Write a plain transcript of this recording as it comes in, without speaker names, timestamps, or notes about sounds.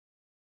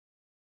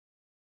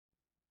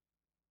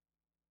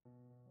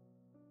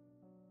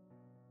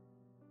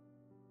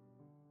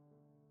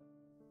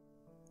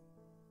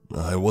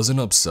I wasn't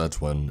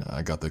upset when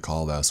I got the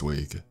call last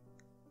week.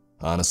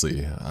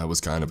 Honestly, I was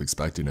kind of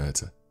expecting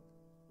it.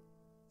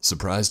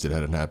 Surprised it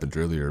hadn't happened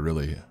earlier,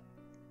 really.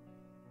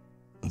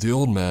 The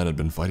old man had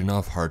been fighting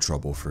off heart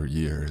trouble for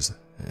years,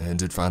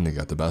 and it finally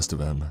got the best of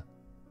him.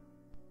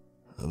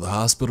 The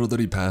hospital that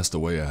he passed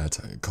away at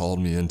called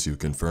me in to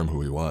confirm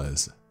who he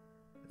was,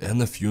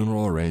 and the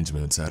funeral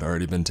arrangements had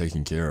already been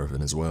taken care of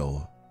in his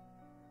will.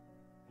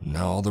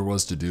 Now all there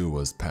was to do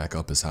was pack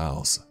up his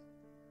house.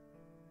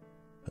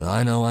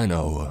 I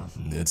know,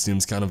 it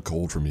seems kind of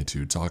cold for me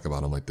to talk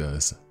about him like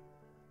this.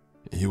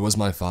 He was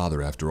my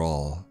father after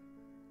all.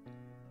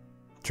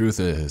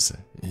 Truth is,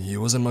 he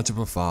wasn't much of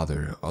a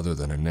father other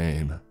than a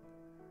name.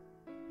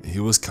 He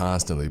was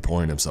constantly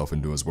pouring himself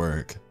into his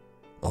work,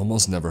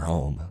 almost never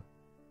home.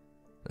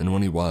 And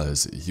when he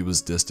was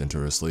distant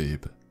or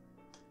asleep,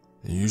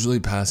 usually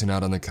passing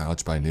out on the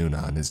couch by noon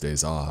on his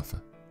days off.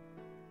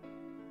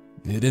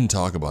 He didn't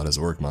talk about his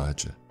work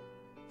much,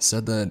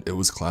 said that it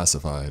was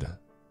classified.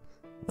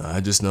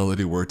 I just know that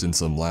he worked in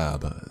some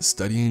lab,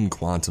 studying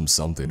quantum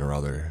something or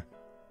other.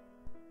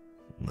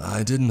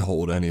 I didn't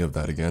hold any of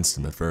that against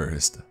him at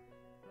first.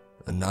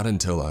 Not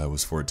until I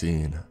was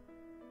 14,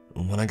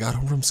 when I got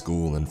home from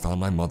school and found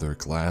my mother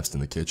collapsed in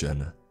the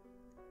kitchen.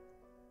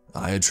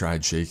 I had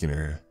tried shaking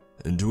her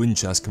and doing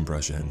chest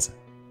compressions,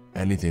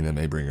 anything that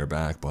may bring her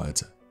back,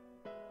 but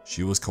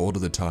she was cold to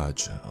the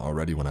touch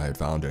already when I had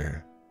found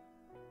her.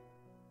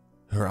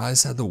 Her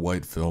eyes had the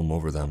white film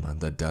over them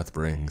that death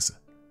brings,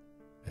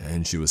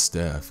 and she was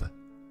stiff,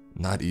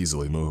 not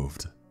easily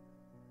moved.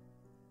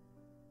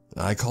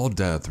 I called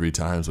Dad 3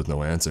 times with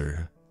no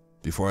answer,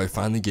 before I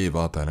finally gave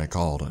up and I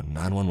called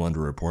 911 to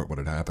report what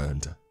had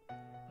happened.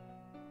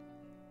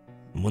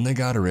 When they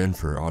got her in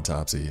for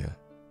autopsy,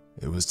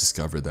 it was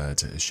discovered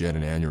that she had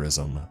an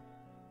aneurysm.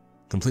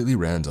 Completely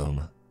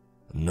random,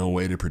 no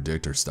way to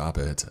predict or stop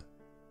it.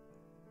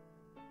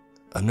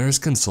 A nurse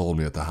consoled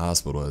me at the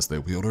hospital as they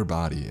wheeled her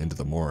body into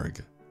the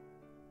morgue.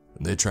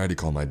 They tried to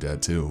call my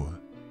dad too,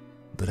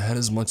 but had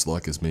as much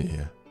luck as me.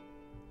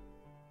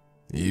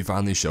 He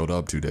finally showed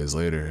up 2 days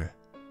later,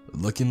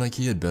 looking like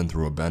he had been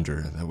through a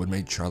bender that would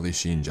make Charlie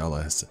Sheen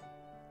jealous.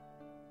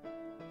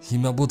 He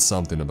mumbled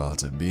something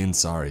about being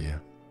sorry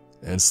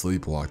and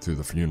sleepwalked through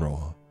the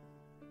funeral.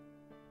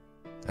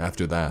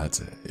 After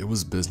that, it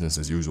was business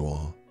as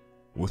usual,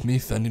 with me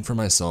fending for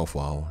myself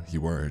while he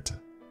worked.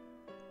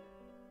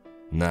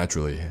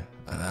 Naturally,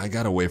 I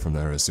got away from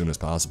there as soon as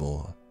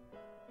possible.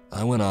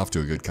 I went off to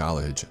a good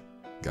college,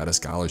 got a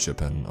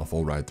scholarship and a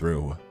full ride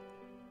through,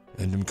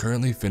 and am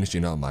currently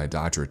finishing up my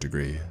doctorate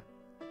degree.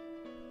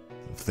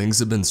 Things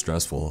have been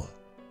stressful.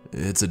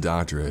 It's a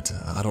doctorate,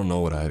 I don't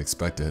know what I had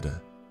expected,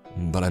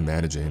 but I'm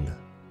managing.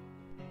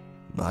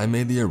 I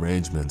made the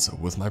arrangements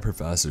with my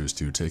professors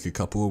to take a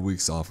couple of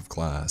weeks off of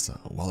class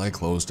while I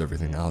closed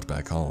everything out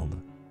back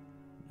home,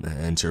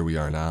 and here we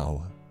are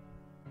now.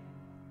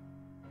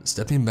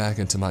 Stepping back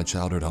into my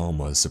childhood home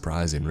was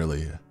surprising,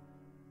 really.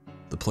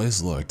 The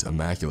place looked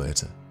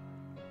immaculate,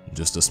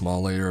 just a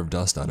small layer of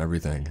dust on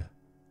everything.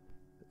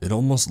 It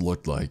almost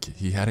looked like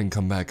he hadn't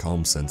come back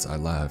home since I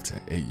left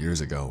 8 years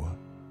ago.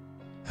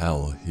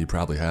 Hell, he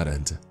probably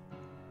hadn't.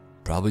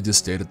 Probably just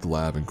stayed at the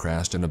lab and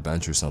crashed on a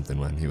bench or something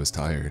when he was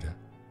tired.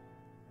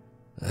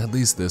 At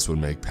least this would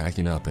make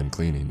packing up and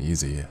cleaning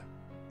easy.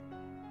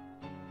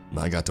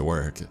 I got to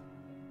work,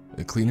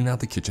 cleaning out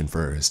the kitchen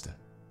first,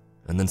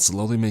 and then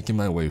slowly making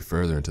my way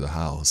further into the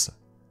house.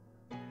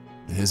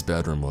 His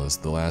bedroom was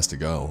the last to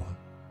go,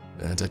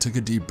 and I took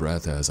a deep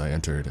breath as I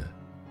entered.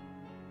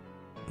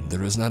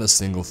 There was not a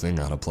single thing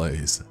out of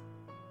place.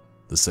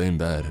 The same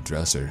bed,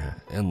 dresser,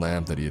 and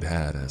lamp that he had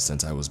had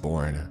since I was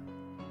born,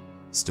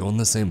 still in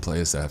the same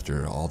place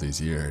after all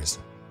these years.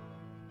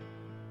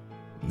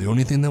 The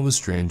only thing that was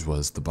strange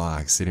was the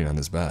box sitting on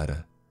his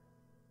bed.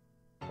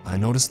 I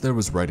noticed there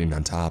was writing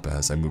on top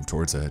as I moved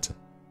towards it,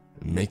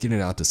 making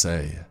it out to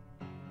say,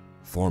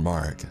 "For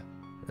Mark,"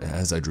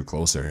 as I drew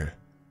closer.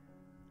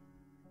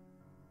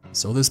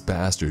 So this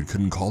bastard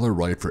couldn't call or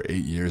write for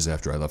 8 years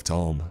after I left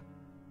home,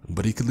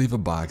 but he could leave a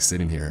box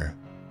sitting here,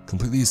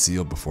 completely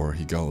sealed before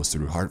he goes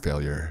through heart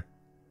failure.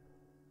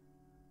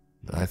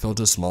 I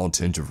felt a small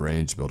tinge of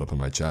rage build up in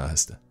my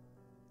chest,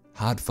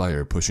 hot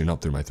fire pushing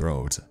up through my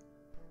throat.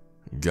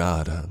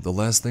 God, the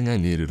last thing I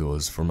needed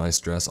was for my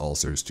stress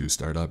ulcers to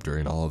start up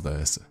during all of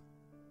this.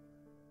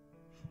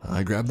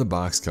 I grabbed the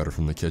box cutter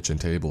from the kitchen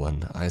table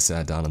and I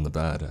sat down on the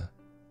bed.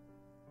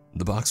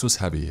 The box was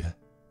heavy,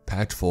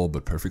 packed full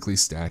but perfectly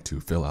stacked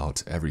to fill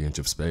out every inch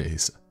of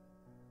space.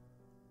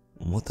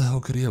 What the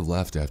hell could he have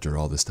left after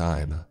all this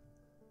time?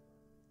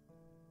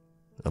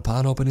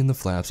 Upon opening the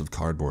flaps of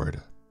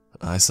cardboard,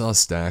 I saw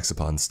stacks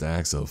upon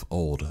stacks of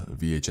old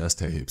VHS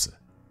tapes.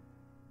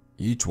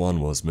 Each one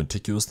was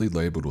meticulously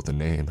labeled with a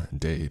name,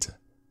 date,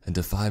 and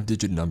a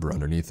 5-digit number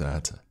underneath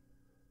that.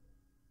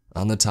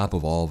 On the top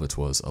of all of it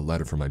was a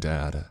letter from my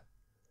dad.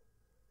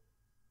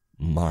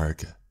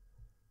 "Mark,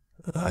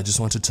 I just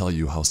want to tell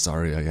you how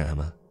sorry I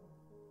am.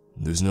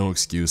 There's no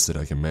excuse that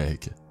I can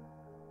make.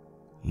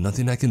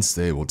 Nothing I can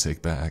say will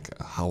take back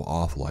how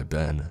awful I've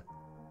been.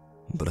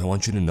 but I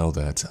want you to know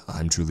that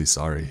I'm truly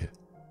sorry.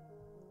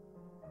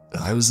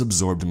 I was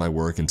absorbed in my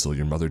work until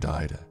your mother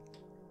died.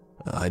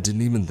 I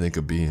didn't even think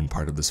of being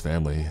part of this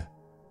family.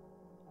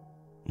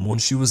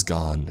 Once she was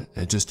gone,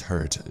 it just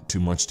hurt too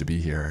much to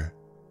be here.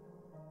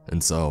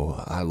 And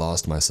so I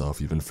lost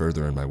myself even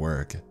further in my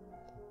work,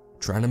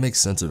 trying to make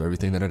sense of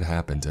everything that had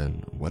happened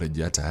and what had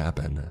yet to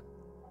happen.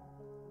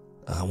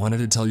 I wanted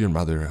to tell your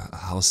mother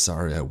how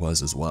sorry I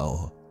was as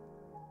well.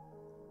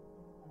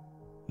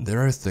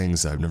 There are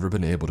things I've never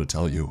been able to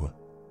tell you.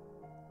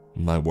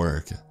 My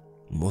work,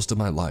 most of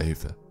my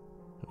life,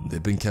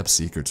 they've been kept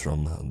secrets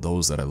from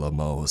those that I love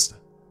most.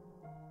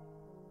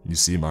 You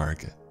see,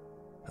 Mark,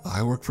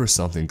 I work for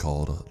something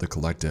called The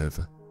Collective.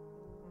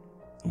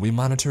 We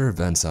monitor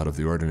events out of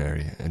the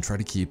ordinary and try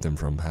to keep them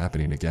from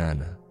happening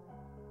again.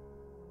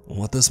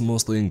 What this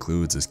mostly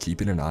includes is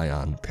keeping an eye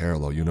on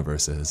parallel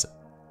universes,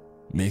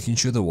 making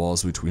sure the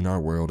walls between our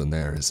world and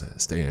theirs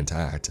stay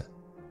intact.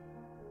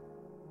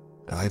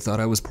 I thought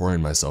I was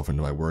pouring myself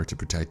into my work to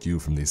protect you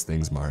from these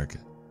things, Mark.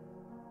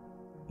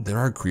 There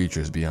are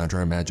creatures beyond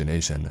our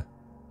imagination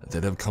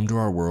that have come to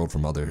our world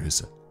from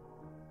others,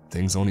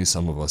 things only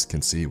some of us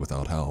can see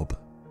without help.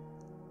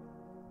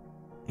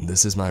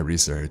 This is my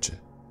research.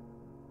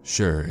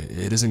 Sure,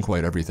 it isn't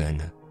quite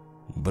everything,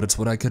 but it's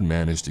what I could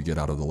manage to get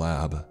out of the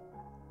lab.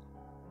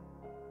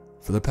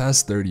 For the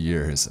past 30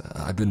 years,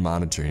 I've been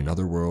monitoring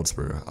other worlds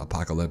for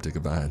apocalyptic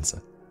events,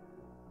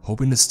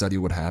 hoping to study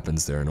what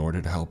happens there in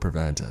order to help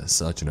prevent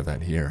such an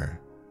event here.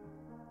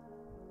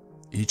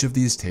 Each of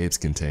these tapes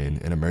contain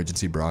an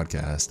emergency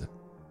broadcast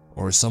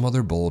or some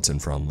other bulletin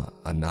from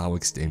a now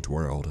extinct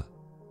world,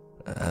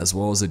 as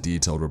well as a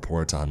detailed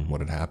report on what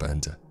had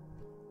happened.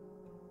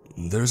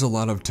 There's a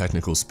lot of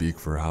technical speak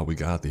for how we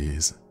got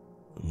these,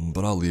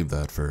 but I'll leave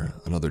that for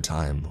another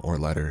time or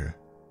later.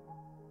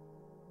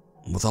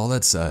 With all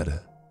that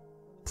said,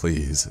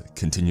 please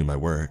continue my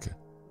work.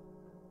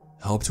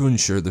 Help to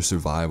ensure the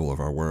survival of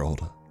our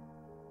world.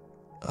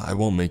 I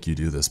won't make you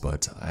do this,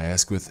 but I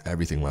ask with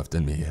everything left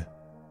in me.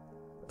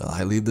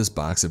 I leave this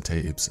box of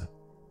tapes,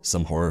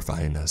 some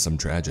horrifying, some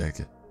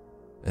tragic,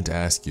 and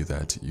ask you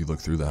that you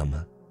look through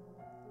them.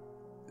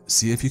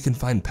 See if you can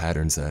find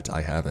patterns that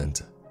I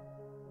haven't.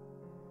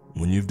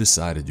 When you've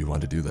decided you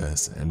want to do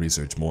this and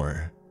research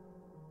more,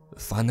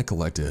 find the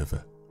collective,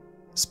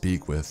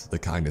 speak with the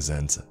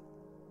cognizant.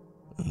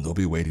 They'll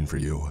be waiting for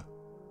you.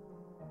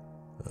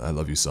 I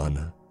love you,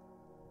 son.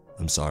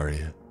 I'm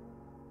sorry.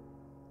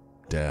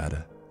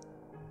 Dad.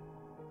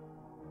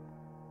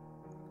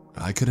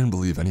 I couldn't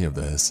believe any of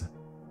this.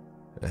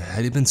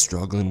 Had he been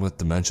struggling with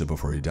dementia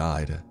before he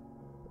died?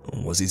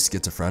 Was he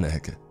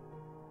schizophrenic?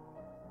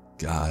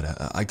 God,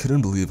 I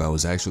couldn't believe I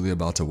was actually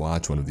about to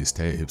watch one of these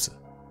tapes.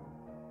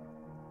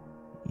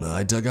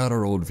 I dug out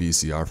our old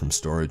VCR from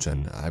storage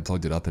and I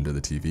plugged it up into the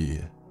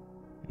TV,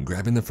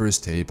 grabbing the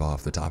first tape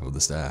off the top of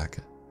the stack.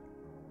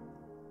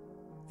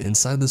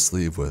 Inside the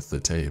sleeve with the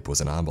tape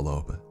was an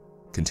envelope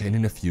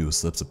containing a few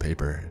slips of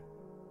paper.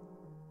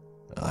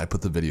 I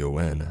put the video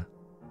in,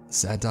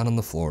 sat down on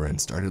the floor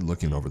and started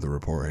looking over the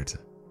report.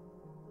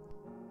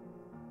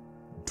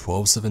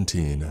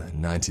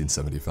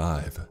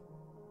 12/17/1975.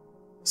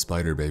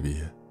 Spider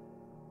Baby.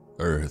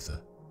 Earth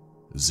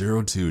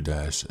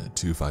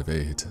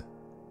 02-258.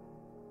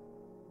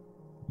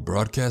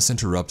 Broadcast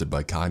interrupted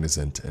by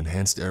cognizant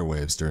enhanced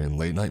airwaves during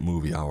late night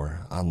movie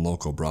hour on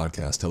local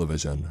broadcast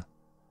television.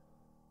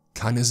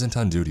 Cognizant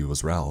on duty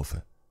was Ralph,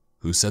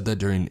 who said that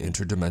during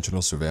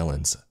interdimensional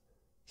surveillance,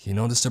 he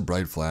noticed a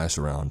bright flash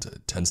around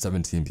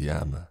 10:17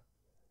 p.m.,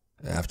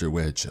 after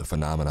which a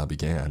phenomena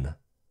began.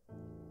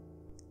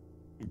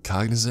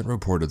 Cognizant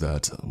reported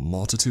that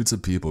multitudes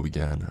of people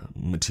began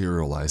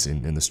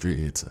materializing in the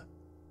streets.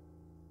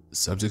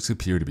 Subjects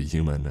appear to be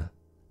human,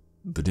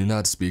 but do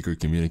not speak or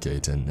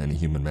communicate in any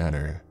human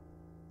manner.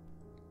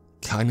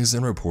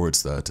 Cognizant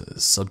reports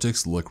that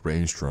subjects look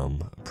ranged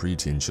from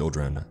preteen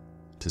children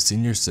to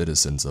senior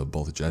citizens of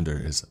both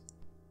genders.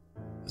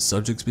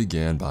 Subjects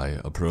began by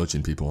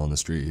approaching people on the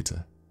street.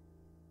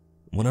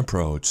 When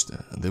approached,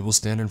 they will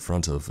stand in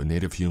front of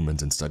native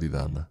humans and study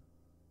them,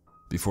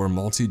 before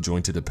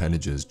multi-jointed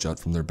appendages jut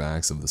from their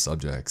backs of the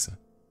subjects,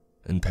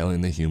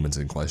 impaling the humans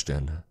in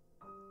question.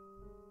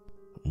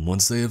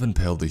 Once they have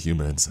impaled the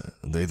humans,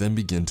 they then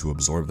begin to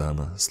absorb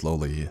them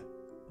slowly,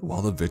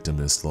 while the victim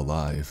is still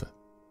alive.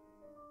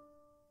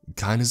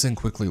 Cognizant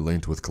quickly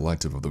linked with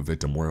collective of the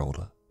victim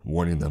world,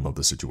 warning them of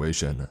the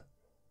situation.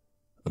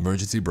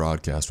 Emergency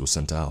broadcast was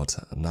sent out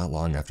not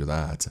long after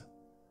that.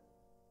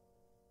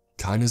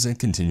 Cognizant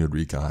continued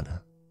recon,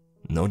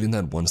 noting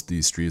that once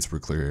these streets were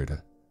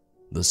cleared,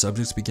 the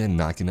subjects began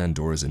knocking on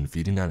doors and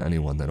feeding on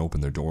anyone that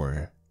opened their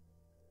door.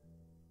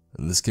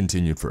 This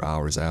continued for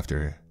hours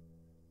after.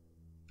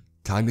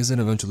 Cognizant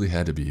eventually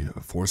had to be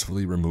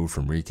forcefully removed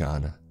from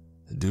recon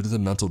due to the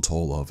mental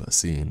toll of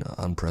seeing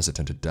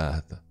unprecedented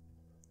death.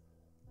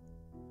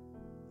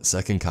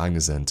 Second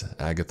Cognizant,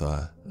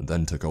 Agatha,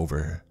 then took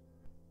over.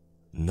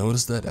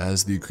 Noticed that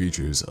as the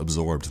creatures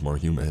absorbed more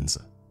humans,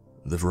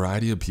 the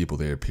variety of people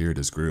they appeared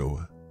as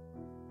grew.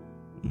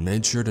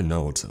 made sure to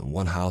note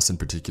one house in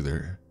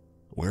particular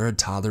where a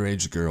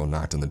toddler-aged girl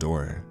knocked on the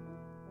door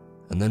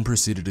and then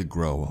proceeded to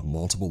grow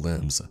multiple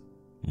limbs,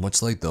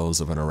 much like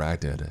those of an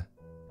arachnid,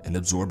 and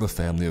absorb a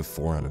family of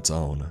 4 on its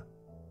own.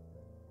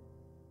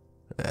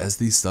 As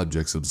these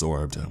subjects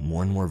absorbed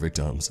more and more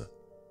victims,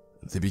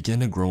 they began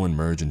to grow and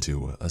merge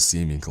into a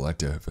seeming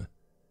collective.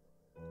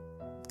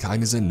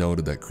 Cognizant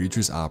noted that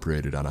creatures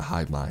operated on a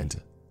hive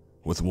mind,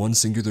 with one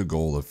singular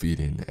goal of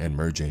feeding and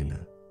merging.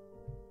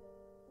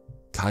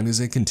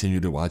 Cognizant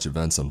continued to watch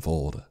events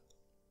unfold,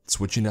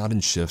 switching out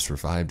in shifts for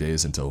 5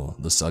 days until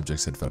the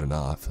subjects had fed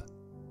enough.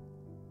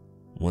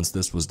 Once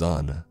this was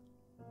done,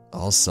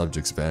 all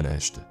subjects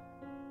vanished,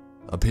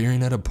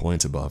 appearing at a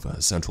point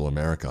above Central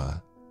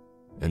America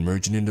and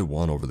merging into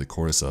one over the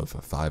course of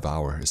 5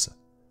 hours.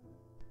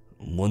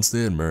 Once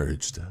they had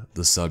merged,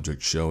 the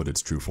subject showed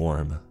its true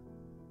form.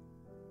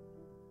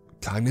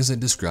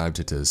 Cognizant described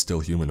it as still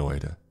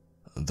humanoid,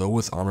 though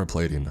with armor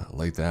plating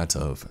like that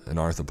of an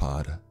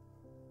arthropod,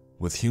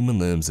 with human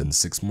limbs and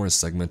 6 more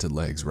segmented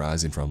legs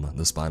rising from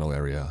the spinal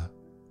area.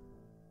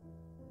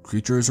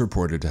 Creature is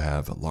reported to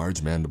have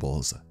large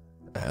mandibles,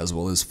 as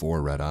well as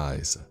 4 red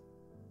eyes.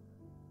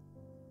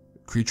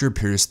 Creature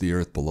pierced the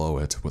earth below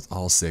it with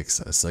all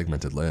 6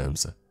 segmented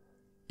limbs,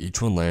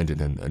 each one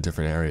landed in a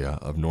different area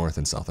of North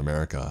and South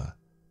America.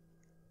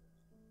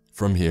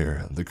 From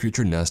here, the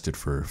creature nested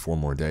for 4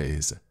 more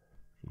days,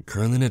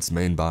 curling its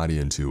main body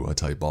into a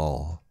tight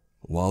ball,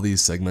 while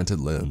these segmented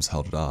limbs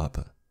held it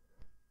up.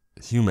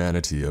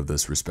 Humanity of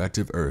this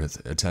respective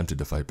Earth attempted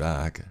to fight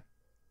back,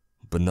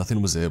 but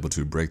nothing was able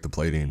to break the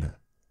plating.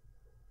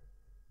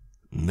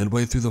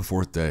 Midway through the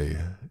 4th day,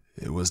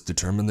 it was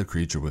determined the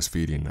creature was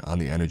feeding on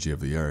the energy of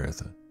the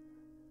Earth.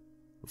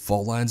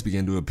 Fault lines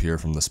began to appear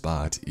from the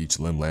spot each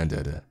limb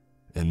landed,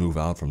 and move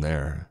out from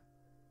there.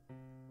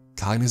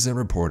 Cognizant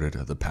reported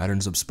the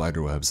patterns of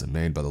spiderwebs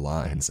made by the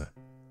lines.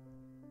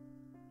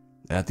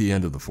 At the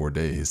end of the 4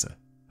 days,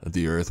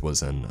 the Earth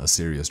was in a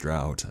serious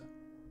drought,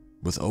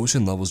 with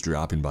ocean levels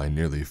dropping by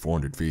nearly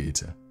 400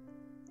 feet.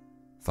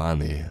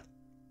 Finally,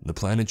 the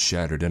planet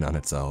shattered in on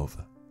itself,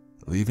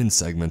 leaving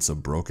segments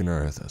of broken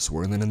Earth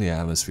swirling in the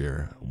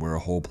atmosphere where a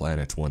whole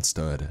planet once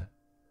stood.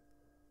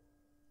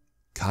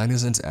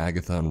 Cognizant's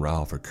Agatha and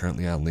Ralph are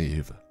currently on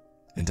leave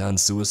and on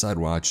suicide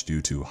watch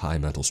due to high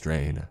mental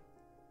strain.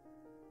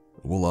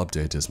 We'll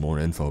update as more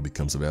info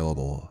becomes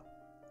available.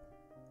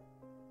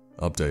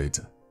 Update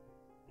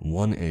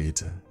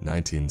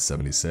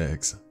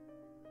 1/8/1976.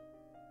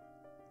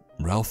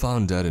 Ralph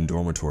found dead in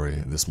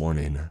dormitory this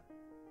morning.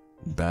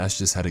 Bashed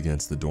his head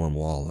against the dorm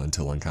wall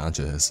until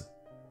unconscious.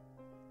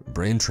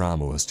 Brain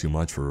trauma was too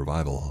much for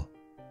revival.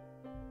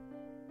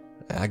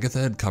 Agatha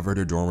had covered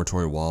her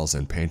dormitory walls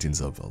in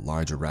paintings of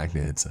large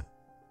arachnids.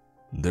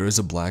 There is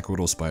a black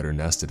widow spider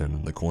nested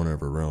in the corner of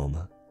her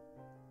room.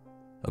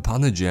 Upon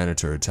the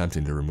janitor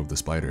attempting to remove the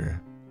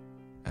spider,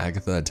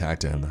 Agatha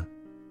attacked him,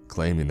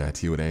 claiming that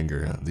he would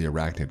anger the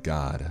arachnid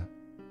god.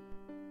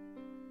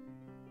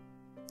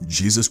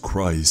 Jesus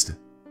Christ.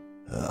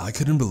 I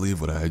couldn't believe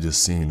what I had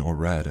just seen or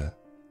read.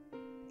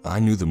 I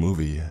knew the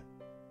movie.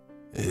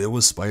 It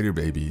was Spider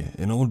Baby,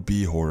 an old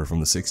B horror from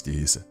the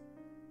 60s.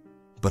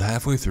 But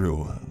halfway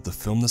through, the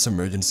film This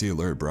Emergency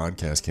Alert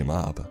broadcast came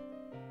up,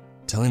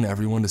 telling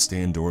everyone to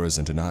stay indoors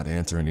and to not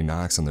answer any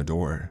knocks on their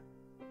door.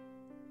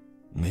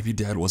 Maybe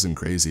Dad wasn't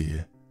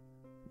crazy.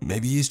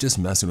 Maybe he's just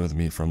messing with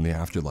me from the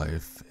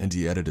afterlife and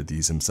he edited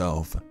these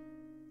himself.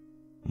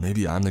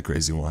 Maybe I'm the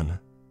crazy one,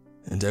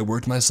 and I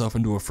worked myself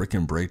into a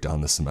freaking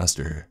breakdown this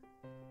semester.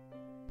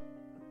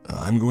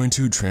 I'm going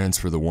to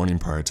transfer the warning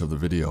part of the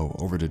video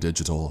over to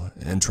digital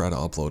and try to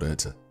upload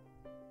it.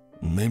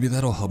 Maybe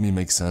that'll help me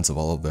make sense of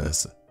all of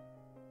this.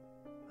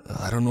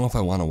 I don't know if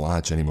I want to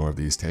watch any more of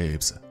these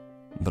tapes,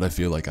 but I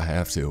feel like I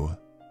have to.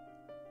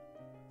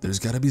 There's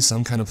gotta be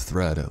some kind of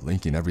thread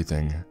linking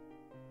everything.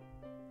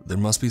 There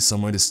must be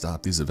some way to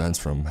stop these events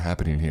from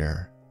happening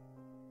here.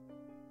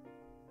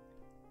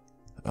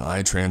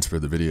 I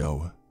transferred the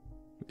video.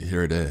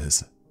 Here it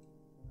is.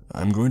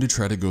 I'm going to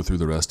try to go through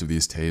the rest of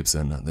these tapes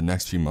in the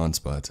next few months,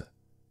 but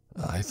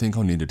I think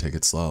I'll need to take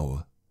it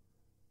slow.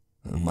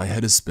 My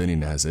head is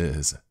spinning as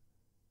is.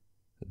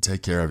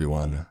 Take care,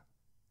 everyone,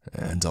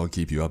 and I'll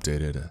keep you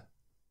updated.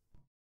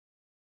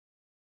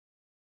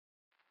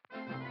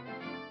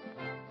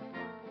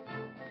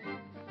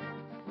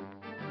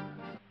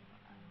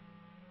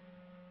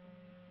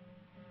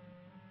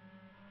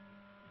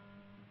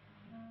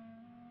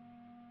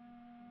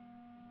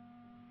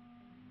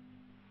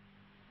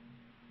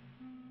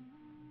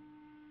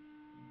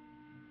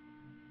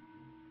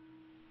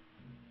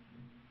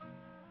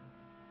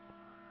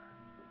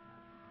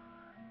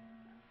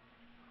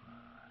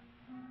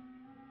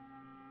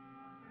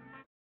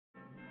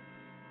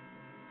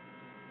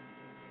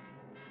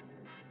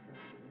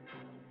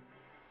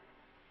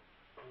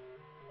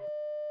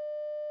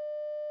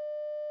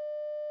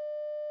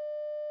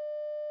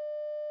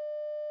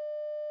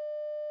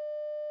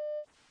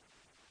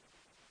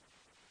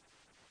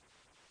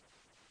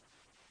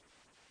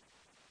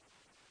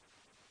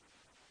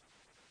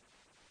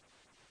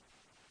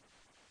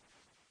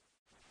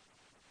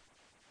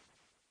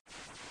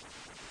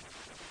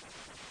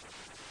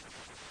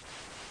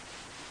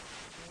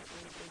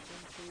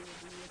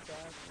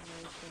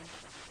 Beyond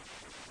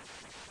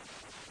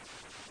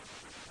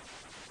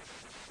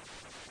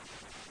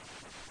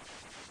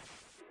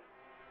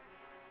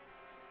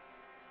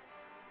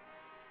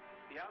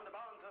the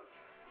bounds of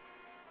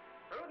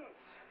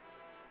prudence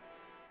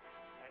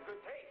and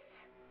good taste.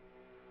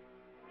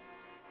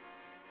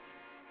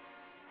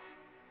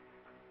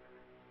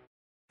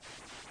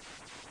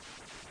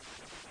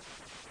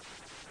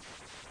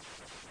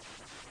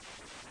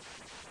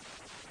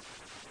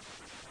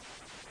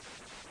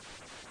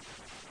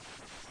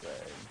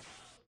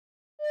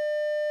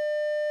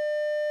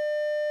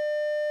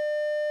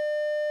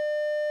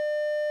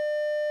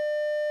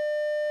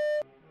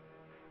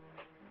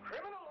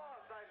 Criminal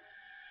laws,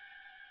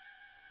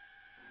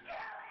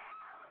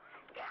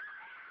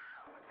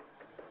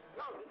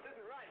 No, this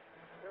isn't right.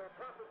 There are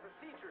proper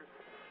procedures.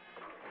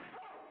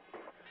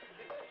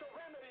 Judicial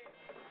remedies.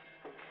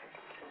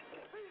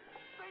 These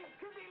things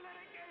could be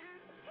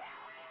litigated.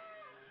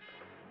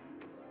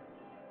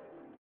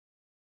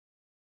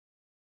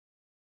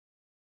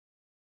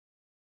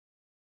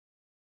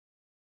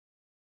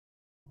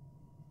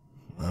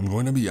 I'm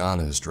going to be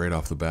honest straight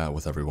off the bat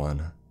with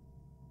everyone.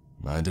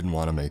 I didn't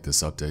want to make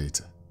this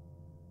update.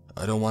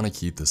 I don't want to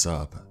keep this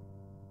up.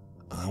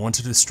 I want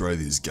to destroy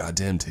these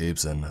goddamn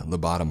tapes and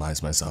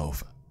lobotomize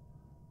myself.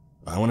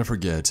 I want to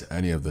forget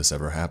any of this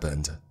ever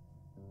happened.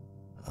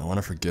 I want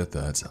to forget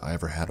that I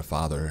ever had a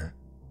father.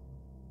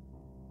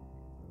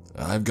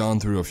 I've gone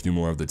through a few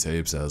more of the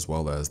tapes as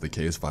well as the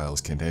case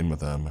files contained with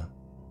them.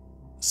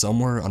 Some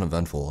were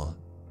uneventful.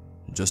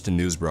 Just a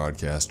news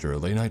broadcast or a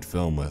late-night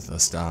film with a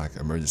stock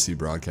emergency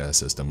broadcast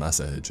system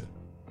message.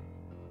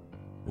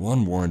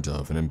 One warned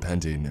of an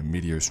impending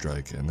meteor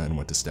strike and then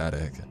went to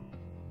static.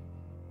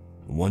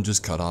 One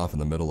just cut off in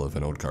the middle of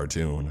an old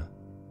cartoon.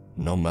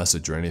 No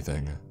message or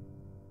anything.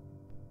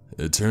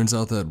 It turns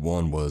out that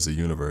one was a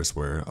universe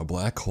where a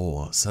black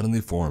hole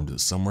suddenly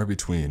formed somewhere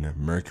between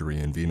Mercury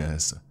and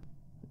Venus,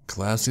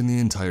 collapsing the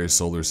entire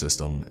solar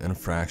system in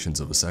fractions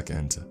of a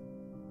second.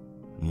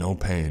 No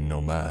pain,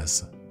 no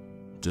mess.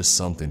 Just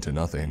something to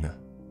nothing.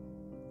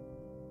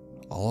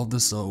 All of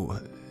this, though,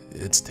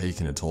 it's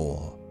taken a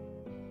toll.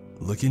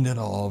 Looking at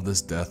all of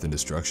this death and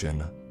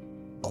destruction,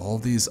 all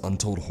of these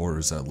untold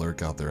horrors that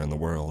lurk out there in the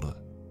world,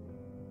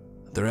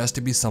 there has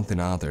to be something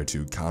out there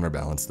to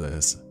counterbalance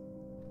this.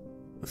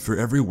 For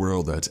every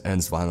world that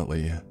ends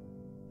violently,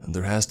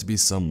 there has to be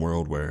some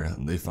world where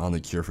they found the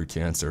cure for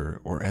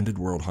cancer or ended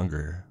world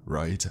hunger,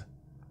 right?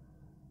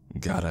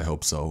 God, I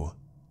hope so.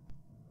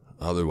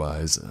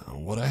 Otherwise,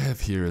 what I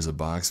have here is a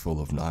box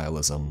full of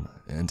nihilism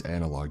and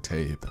analog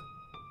tape.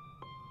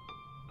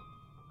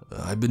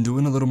 I've been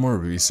doing a little more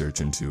research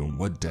into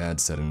what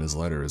Dad said in his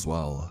letter as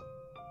well.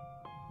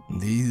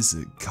 These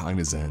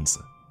cognizants,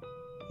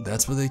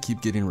 that's what they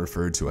keep getting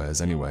referred to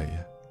as anyway.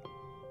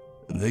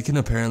 They can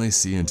apparently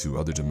see into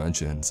other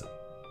dimensions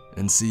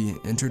and see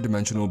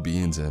interdimensional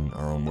beings in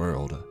our own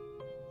world.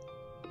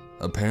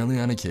 Apparently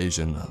on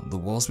occasion, the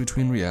walls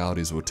between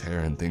realities will tear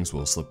and things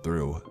will slip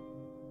through.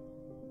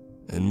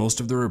 In most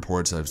of the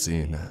reports I've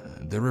seen,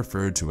 they're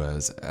referred to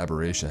as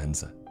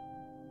aberrations.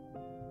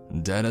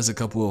 Dad has a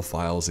couple of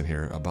files in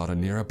here about a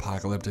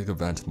near-apocalyptic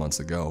event months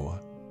ago,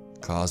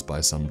 caused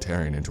by some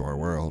tearing into our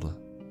world.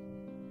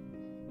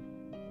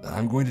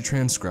 I'm going to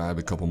transcribe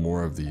a couple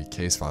more of the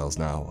case files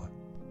now.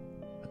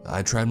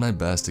 I tried my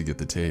best to get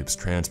the tapes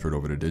transferred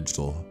over to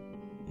digital,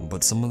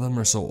 but some of them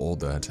are so old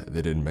that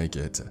they didn't make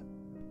it.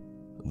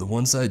 The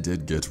ones I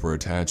did get were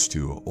attached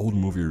to old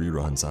movie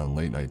reruns on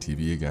late-night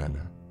TV again.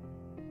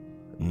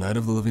 Night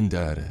of the Living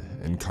Dead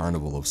and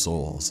Carnival of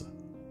Souls.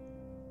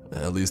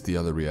 At least the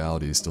other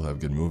realities still have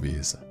good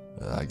movies,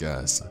 I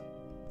guess.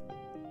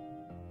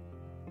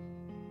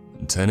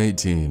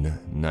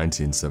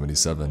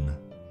 10/18/1977.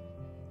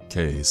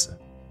 Case: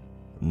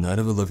 Night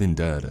of the Living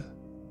Dead.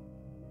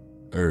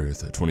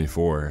 Earth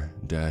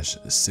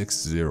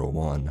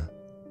 24-601.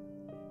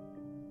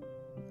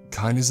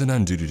 Cognizant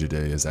on duty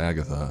today is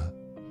Agatha,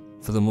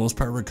 for the most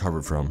part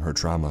recovered from her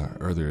trauma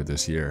earlier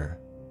this year.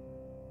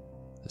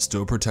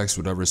 Still protects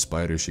whatever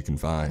spider she can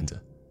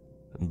find,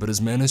 but has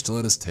managed to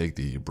let us take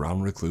the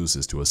brown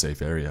recluses to a safe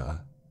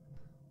area.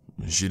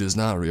 She does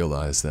not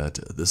realize that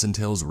this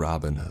entails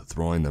Robin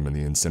throwing them in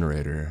the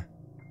incinerator.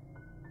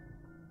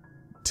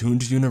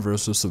 Tuned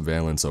universal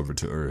surveillance over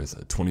to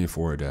Earth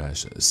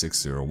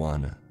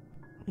 24-601,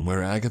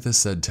 where Agatha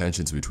said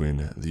tensions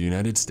between the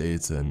United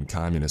States and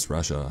Communist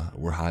Russia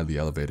were highly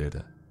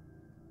elevated.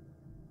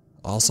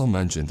 Also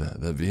mentioned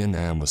that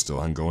Vietnam was still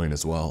ongoing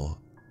as well,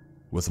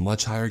 with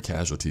much higher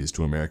casualties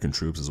to American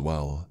troops as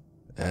well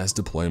as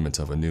deployment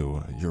of a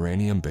new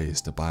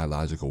uranium-based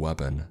biological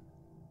weapon,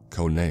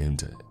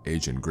 codenamed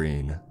Agent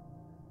Green.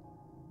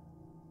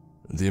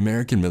 The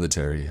American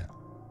military,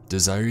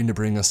 desiring to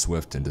bring a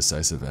swift and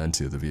decisive end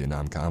to the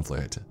Vietnam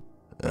conflict,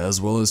 as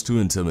well as to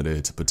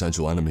intimidate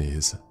potential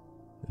enemies,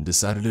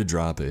 decided to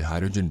drop a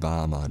hydrogen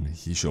bomb on Ho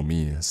Chi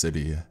Minh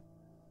City.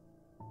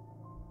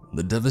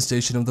 The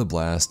devastation of the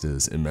blast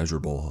is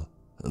immeasurable,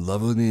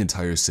 leveling the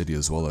entire city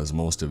as well as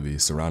most of the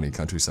surrounding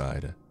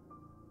countryside.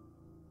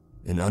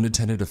 An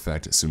unintended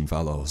effect soon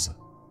follows,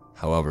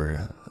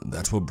 However,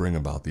 that will bring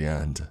about the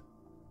end.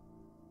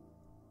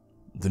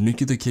 The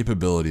nuclear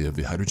capability of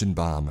the hydrogen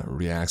bomb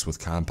reacts with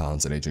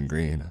compounds in Agent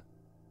Green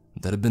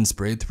that have been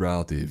sprayed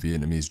throughout the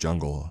Vietnamese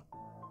jungle.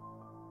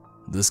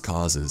 This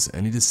causes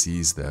any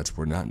deceased that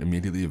were not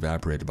immediately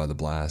evaporated by the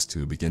blast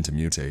to begin to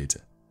mutate,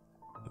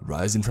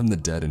 rising from the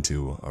dead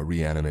into a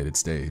reanimated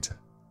state.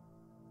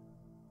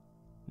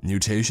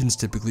 Mutations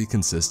typically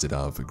consisted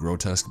of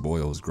grotesque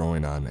boils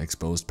growing on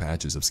exposed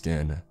patches of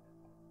skin,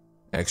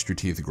 extra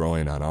teeth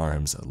growing on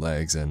arms,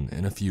 legs, and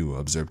in a few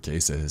observed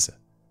cases,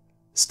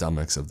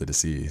 stomachs of the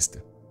deceased.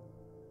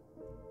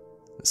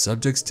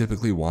 Subjects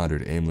typically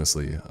wandered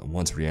aimlessly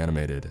once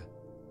reanimated,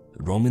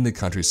 roaming the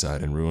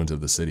countryside and ruins of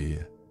the city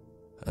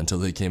until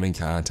they came in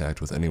contact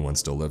with anyone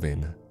still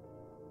living.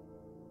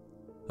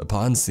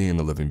 Upon seeing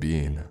a living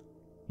being,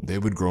 they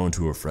would grow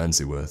into a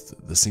frenzy with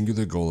the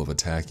singular goal of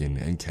attacking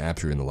and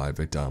capturing the live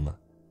victim,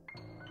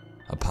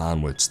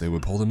 upon which they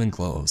would pull them in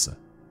close,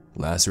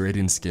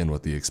 lacerating skin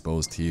with the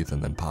exposed teeth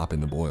and then popping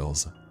the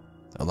boils,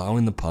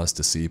 allowing the pus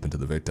to seep into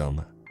the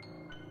victim.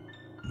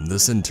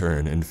 This in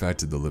turn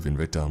infected the living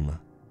victim,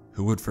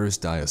 who would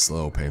first die a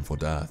slow, painful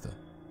death,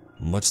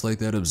 much like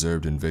that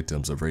observed in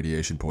victims of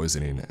radiation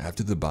poisoning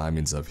after the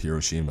bombings of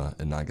Hiroshima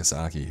and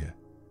Nagasaki.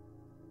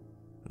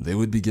 They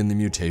would begin the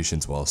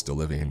mutations while still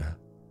living,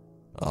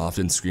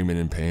 often screaming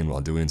in pain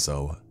while doing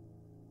so.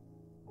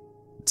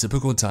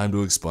 Typical time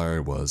to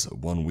expire was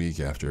 1 week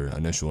after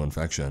initial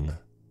infection.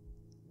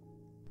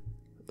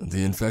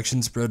 The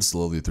infection spread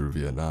slowly through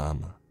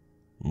Vietnam,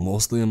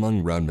 mostly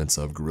among remnants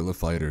of guerrilla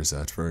fighters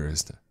at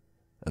first,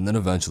 and then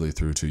eventually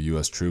through to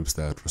US troops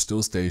that were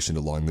still stationed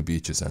along the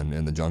beaches and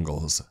in the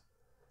jungles.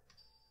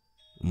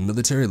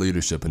 Military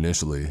leadership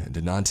initially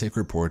did not take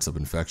reports of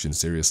infection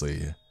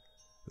seriously,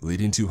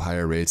 leading to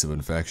higher rates of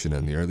infection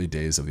in the early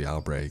days of the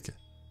outbreak.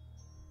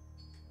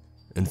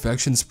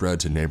 Infection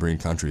spread to neighboring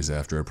countries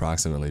after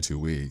approximately 2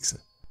 weeks,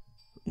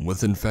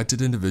 with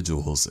infected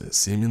individuals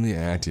seemingly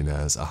acting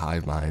as a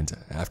hive mind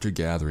after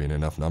gathering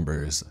enough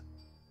numbers.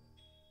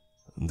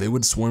 They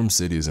would swarm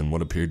cities in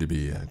what appeared to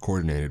be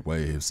coordinated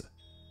waves,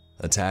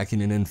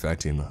 attacking and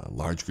infecting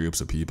large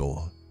groups of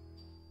people,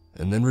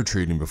 and then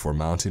retreating before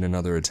mounting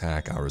another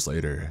attack hours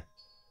later.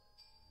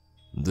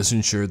 This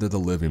ensured that the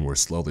living were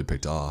slowly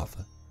picked off,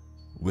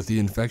 with the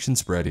infection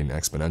spreading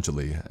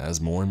exponentially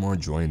as more and more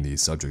joined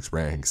these subjects'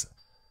 ranks.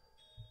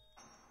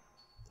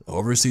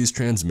 Overseas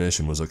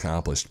transmission was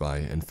accomplished by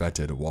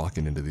infected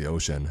walking into the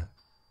ocean.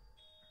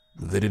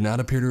 They did not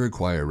appear to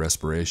require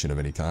respiration of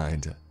any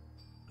kind.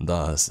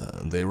 Thus,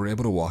 they were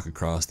able to walk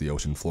across the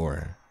ocean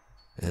floor,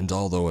 and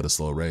although at a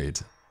slow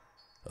rate,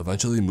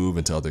 eventually move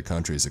into other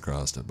countries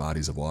across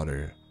bodies of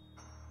water.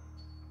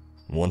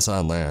 Once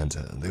on land,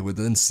 they would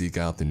then seek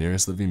out the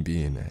nearest living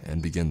being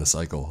and begin the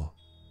cycle.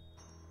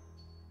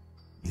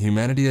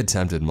 Humanity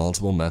attempted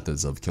multiple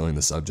methods of killing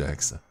the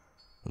subjects,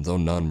 though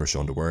none were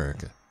shown to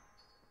work.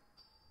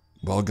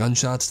 While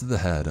gunshots to the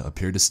head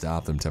appeared to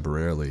stop them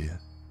temporarily,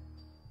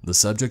 the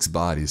subjects'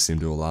 bodies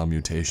seemed to allow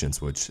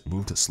mutations which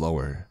moved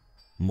slower,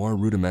 more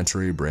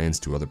rudimentary brains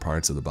to other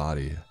parts of the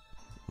body,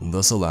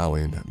 thus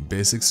allowing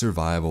basic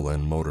survival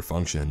and motor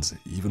functions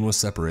even with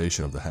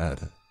separation of the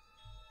head.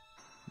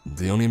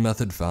 The only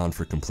method found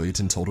for complete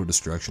and total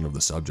destruction of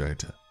the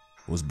subject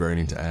was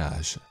burning to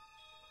ash.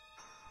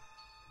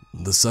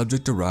 The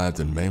subject arrived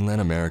in mainland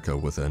America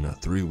within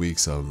 3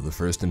 weeks of the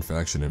first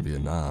infection in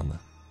Vietnam.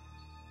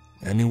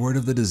 Any word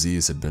of the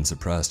disease had been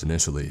suppressed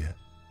initially,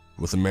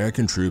 with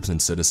American troops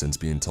and citizens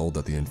being told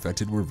that the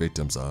infected were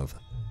victims of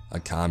a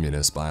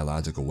communist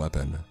biological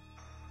weapon.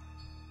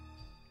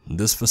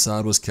 This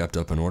facade was kept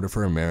up in order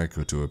for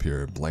America to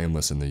appear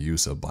blameless in the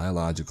use of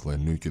biological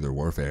and nuclear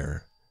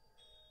warfare,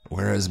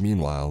 whereas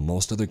meanwhile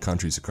most other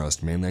countries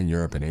across mainland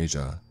Europe and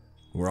Asia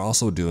were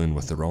also dealing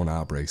with their own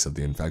outbreaks of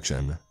the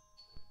infection.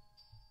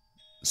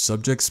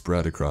 Subjects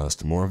spread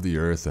across more of the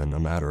earth in a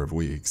matter of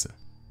weeks,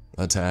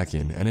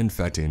 attacking and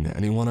infecting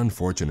anyone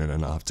unfortunate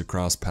enough to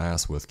cross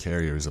paths with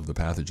carriers of the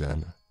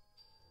pathogen.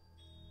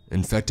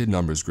 Infected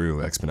numbers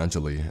grew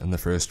exponentially in the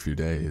first few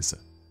days,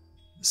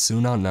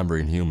 soon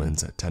outnumbering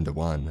humans at 10 to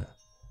 1.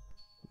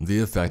 The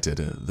affected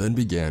then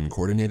began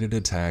coordinated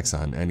attacks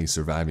on any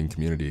surviving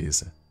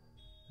communities,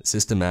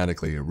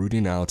 systematically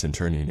rooting out and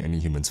turning any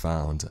humans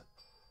found.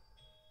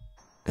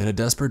 In a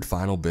desperate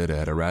final bid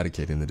at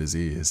eradicating the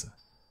disease,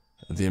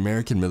 the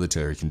American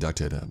military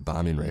conducted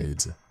bombing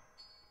raids.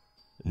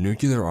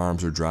 Nuclear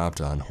arms were dropped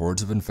on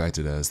hordes of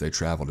infected as they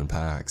traveled in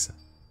packs.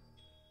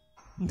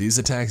 These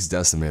attacks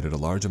decimated a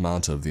large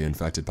amount of the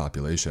infected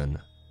population,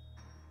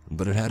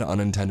 but it had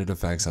unintended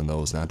effects on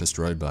those not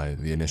destroyed by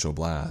the initial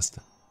blast.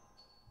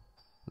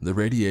 The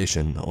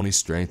radiation only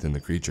strengthened the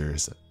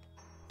creatures,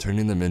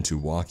 turning them into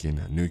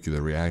walking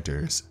nuclear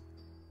reactors.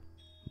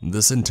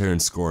 This in turn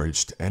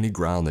scorched any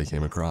ground they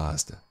came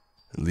across,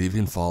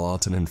 leaving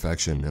fallout and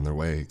infection in their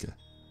wake.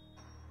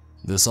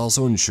 This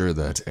also ensured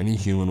that any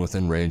human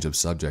within range of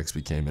subjects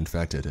became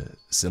infected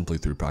simply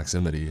through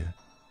proximity.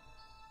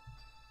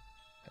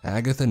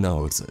 Agatha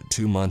notes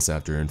 2 months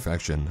after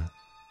infection,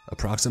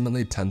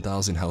 approximately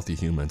 10,000 healthy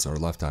humans are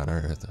left on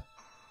Earth.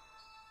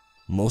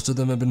 Most of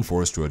them have been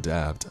forced to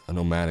adapt a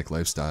nomadic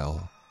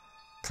lifestyle,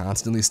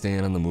 constantly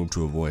staying on the move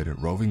to avoid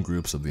roving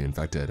groups of the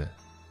infected.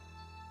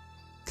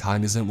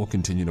 Cognizant will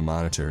continue to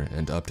monitor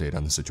and update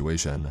on the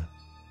situation.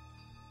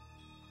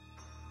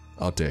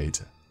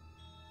 Update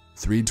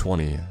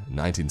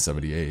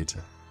 3/20/1978.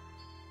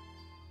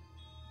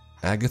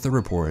 Agatha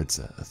reports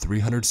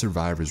 300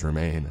 survivors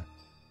remain,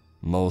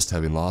 most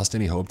having lost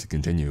any hope to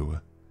continue.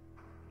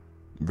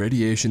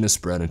 Radiation is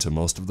spread into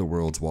most of the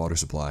world's water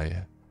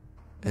supply,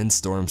 and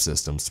storm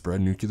systems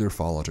spread nuclear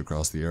fallout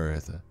across the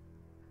Earth.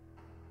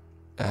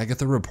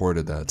 Agatha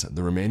reported that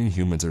the remaining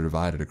humans are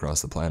divided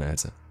across the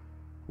planet,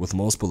 with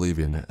most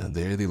believing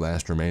they are the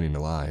last remaining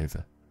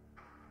alive.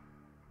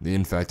 The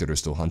infected are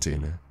still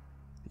hunting,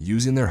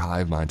 using their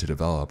hive mind to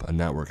develop a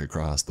network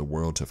across the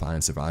world to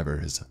find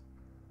survivors.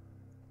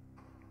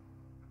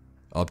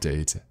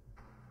 Update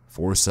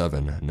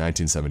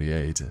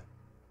 4/7/1978.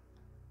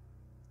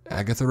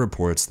 Agatha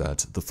reports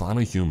that the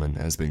final human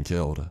has been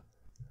killed,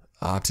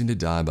 opting to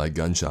die by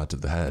gunshot to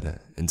the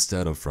head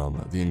instead of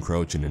from the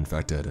encroaching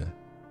infected.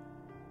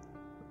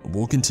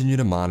 We'll continue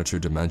to monitor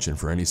Dimension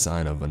for any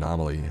sign of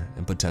anomaly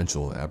and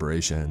potential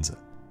aberrations,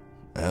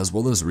 as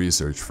well as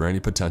research for any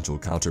potential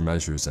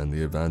countermeasures in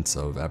the events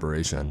of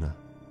aberration.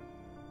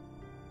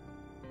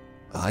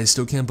 I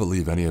still can't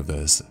believe any of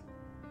this.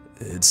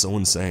 It's so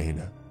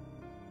insane.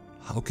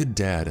 How could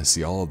Dad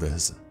see all of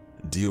this,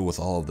 deal with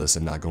all of this,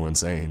 and not go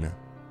insane?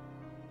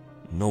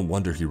 No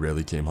wonder he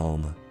rarely came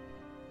home.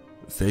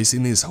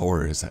 Facing these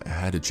horrors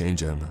had to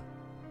change him.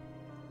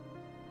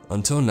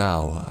 Until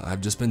now,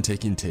 I've just been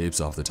taking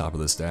tapes off the top of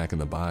the stack in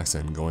the box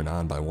and going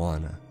on by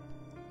one.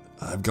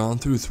 I've gone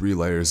through 3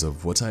 layers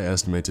of what I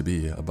estimate to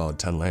be about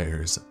 10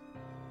 layers.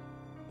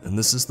 And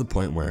this is the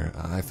point where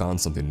I found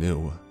something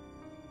new.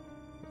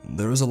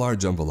 There was a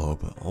large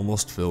envelope,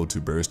 almost filled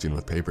to bursting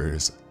with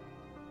papers.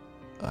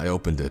 I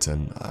opened it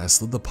and I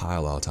slid the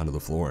pile out onto the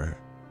floor.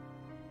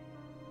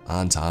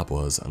 On top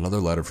was another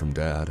letter from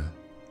Dad.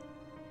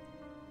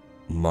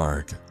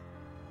 Mark,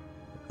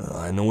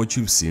 I know what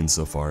you've seen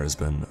so far has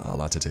been a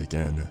lot to take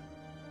in.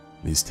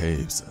 These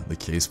tapes, the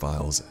case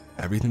files,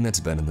 everything that's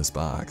been in this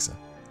box.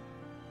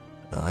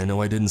 I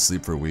know I didn't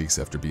sleep for weeks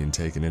after being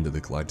taken into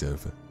the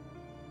collective.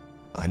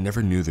 I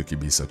never knew there could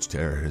be such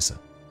terrors.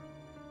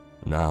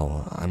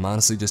 Now, I'm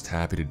honestly just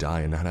happy to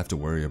die and not have to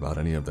worry about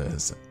any of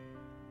this.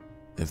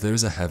 If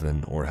there's a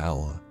heaven or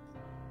hell,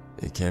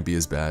 it can't be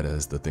as bad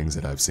as the things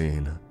that I've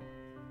seen.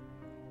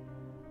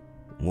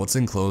 What's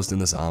enclosed in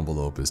this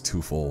envelope is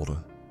twofold.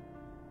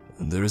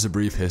 There is a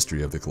brief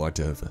history of the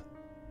collective.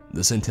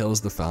 This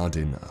entails the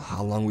founding,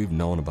 how long we've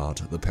known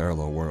about the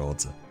parallel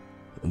worlds,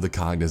 the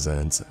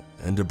cognizants,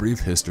 and a brief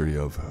history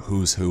of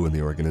who's who in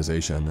the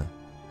organization.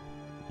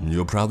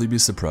 You'll probably be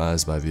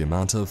surprised by the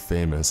amount of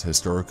famous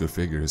historical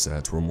figures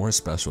that were more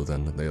special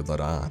than they had let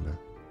on.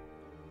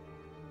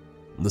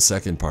 The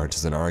second part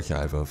is an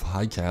archive of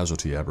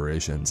high-casualty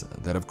aberrations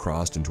that have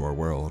crossed into our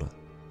world.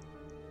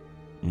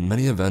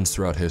 Many events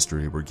throughout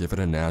history were given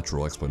a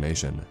natural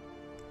explanation,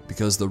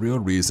 because the real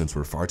reasons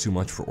were far too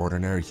much for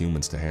ordinary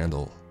humans to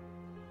handle.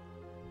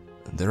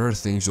 There are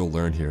things you'll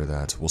learn here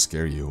that will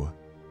scare you,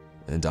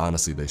 and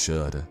honestly they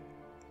should.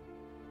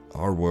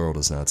 Our world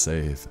is not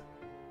safe.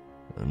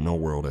 No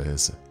world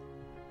is.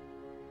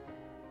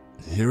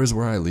 Here is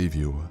where I leave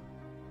you.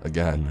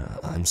 Again,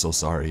 I'm so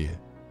sorry.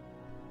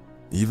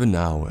 Even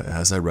now,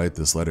 as I write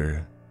this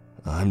letter,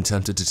 I'm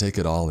tempted to take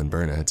it all and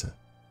burn it.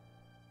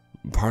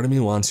 Part of me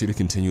wants you to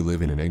continue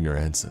living in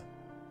ignorance,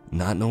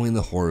 not knowing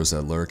the horrors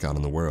that lurk out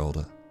in the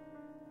world.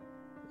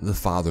 The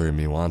father in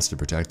me wants to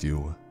protect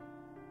you.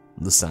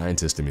 The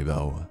scientist in me,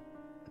 though,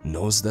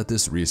 knows that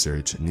this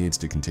research needs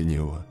to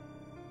continue.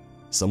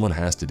 Someone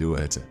has to do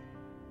it,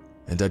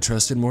 and I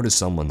trusted more to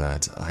someone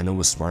that I know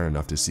was smart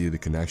enough to see the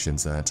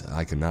connections that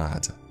I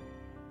cannot.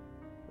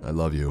 I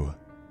love you,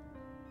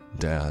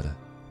 Dad.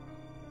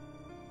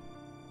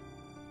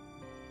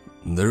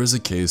 There is a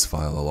case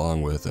file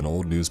along with an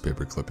old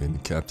newspaper clipping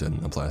kept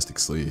in a plastic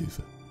sleeve.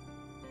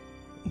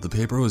 The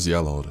paper was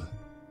yellowed,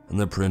 and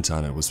the print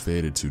on it was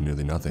faded to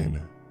nearly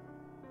nothing.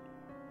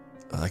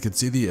 I could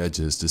see the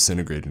edges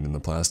disintegrating in the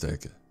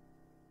plastic.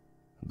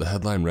 The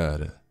headline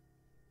read,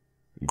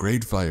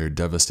 "Great Fire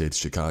Devastates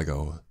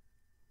Chicago."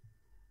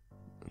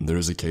 There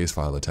is a case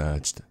file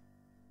attached.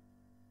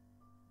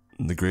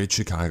 The Great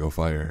Chicago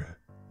Fire.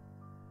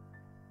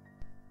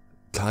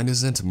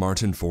 Cognizant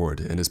Martin Ford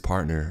and his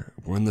partner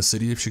were in the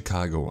city of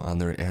Chicago on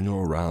their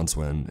annual rounds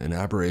when an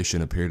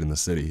aberration appeared in the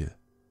city.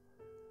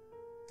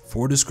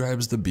 Ford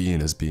describes the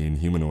being as being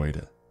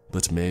humanoid,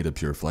 but made of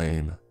pure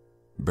flame,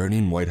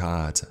 burning white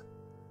hot.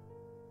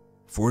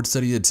 Ford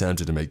said he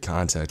attempted to make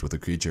contact with the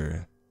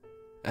creature,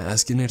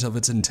 asking it of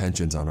its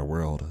intentions on our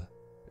world,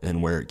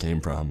 and where it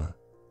came from.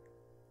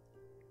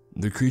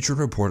 The creature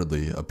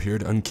reportedly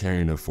appeared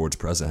uncaring of Ford's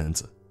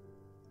presence,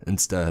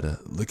 instead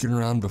looking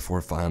around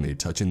before finally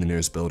touching the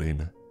nearest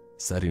building,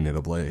 setting it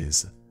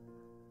ablaze.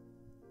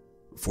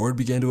 Ford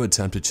began to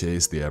attempt to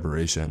chase the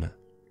aberration,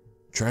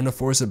 trying to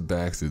force it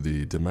back through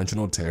the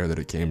dimensional tear that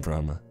it came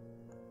from.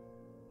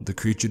 The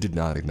creature did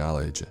not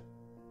acknowledge,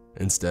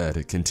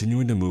 instead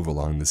continuing to move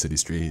along the city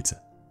streets,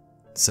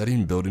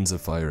 setting buildings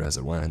afire as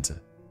it went.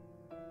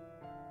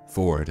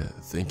 Ford,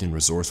 thinking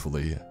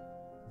resourcefully,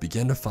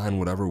 began to find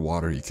whatever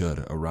water he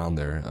could around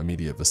their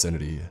immediate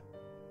vicinity,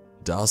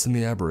 dousing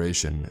the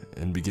aberration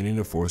and beginning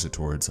to force it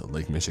towards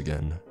Lake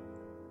Michigan.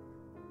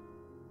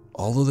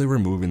 Although they were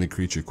moving the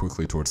creature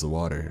quickly towards the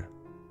water,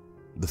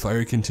 the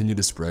fire continued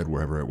to spread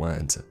wherever it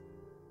went.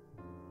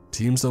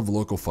 Teams of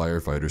local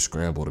firefighters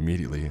scrambled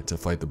immediately to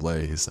fight the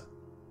blaze.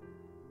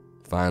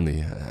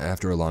 Finally,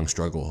 after a long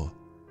struggle,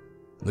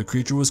 the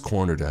creature was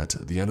cornered at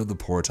the end of the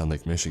port on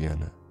Lake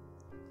Michigan.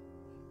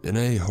 In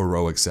a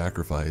heroic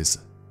sacrifice,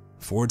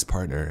 Ford's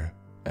partner,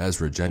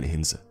 Ezra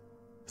Jennings,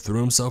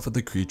 threw himself at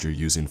the creature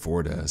using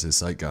Ford as his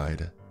sight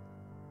guide.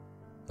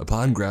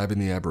 Upon grabbing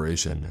the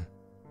aberration,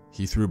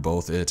 he threw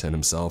both it and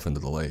himself into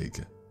the lake,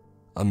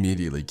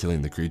 immediately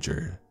killing the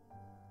creature.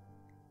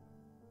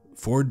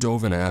 Ford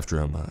dove in after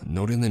him,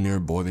 noting the near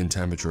boiling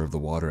temperature of the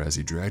water as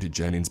he dragged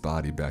Jennings'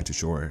 body back to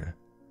shore.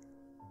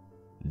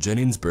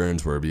 Jennings'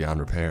 burns were beyond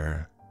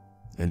repair,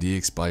 and he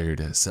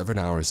expired 7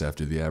 hours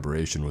after the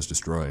aberration was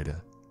destroyed.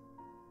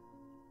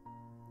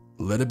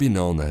 Let it be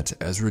known that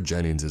Ezra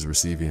Jennings is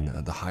receiving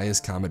the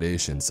highest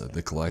commendations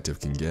the collective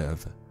can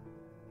give,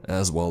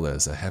 as well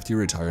as a hefty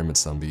retirement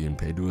sum being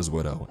paid to his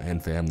widow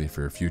and family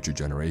for future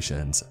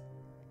generations.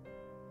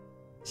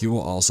 He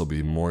will also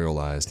be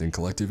memorialized in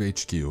Collective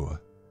HQ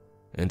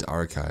and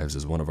archives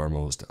as one of our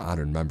most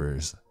honored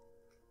members.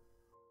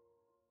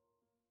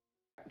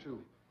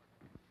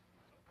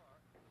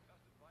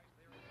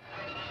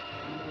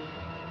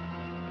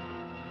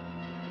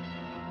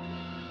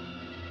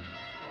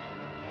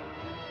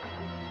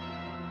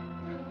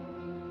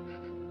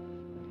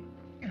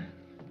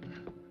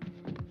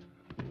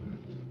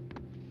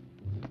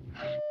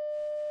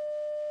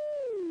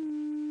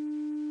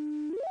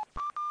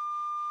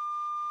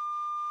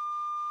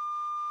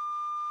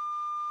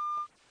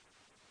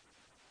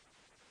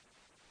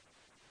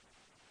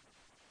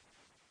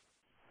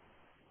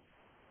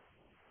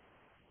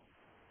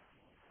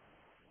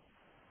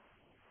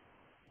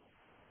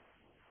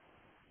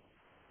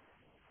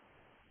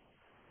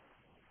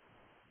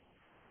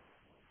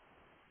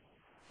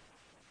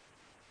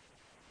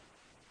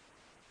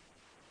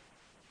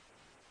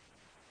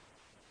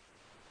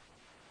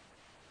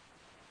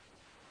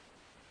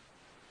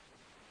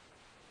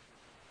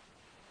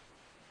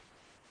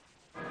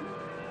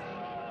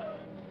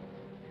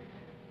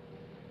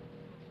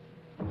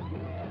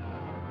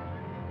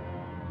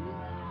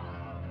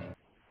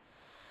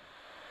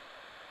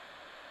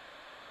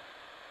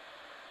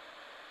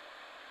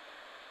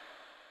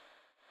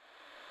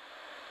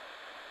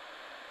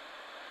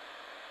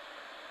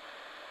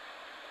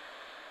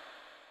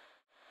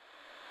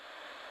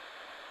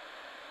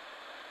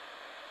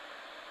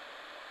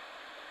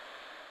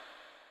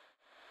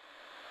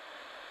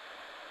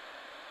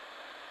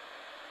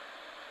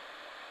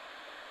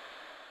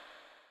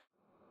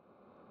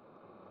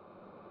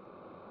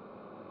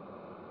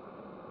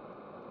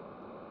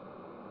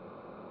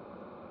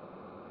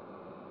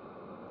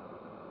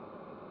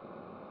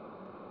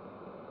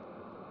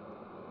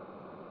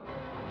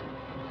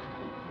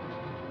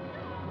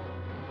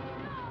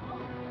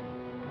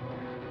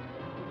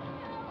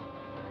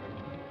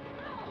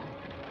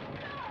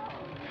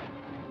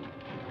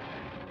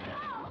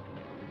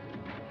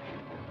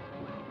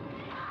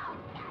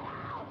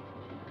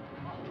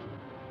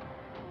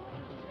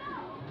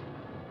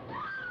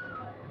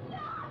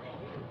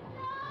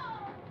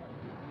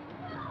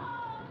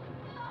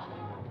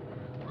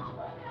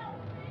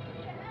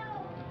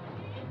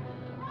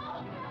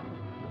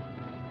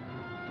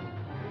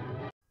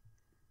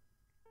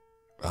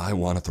 I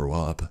want to throw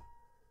up.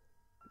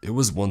 It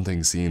was one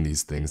thing seeing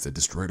these things that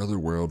destroyed other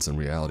worlds and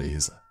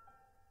realities.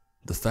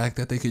 The fact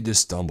that they could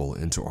just stumble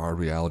into our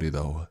reality,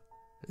 though,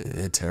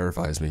 it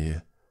terrifies me.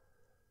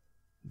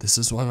 This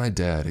is why my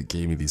dad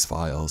gave me these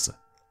files.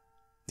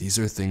 These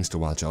are things to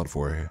watch out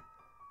for,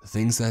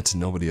 things that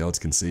nobody else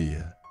can see.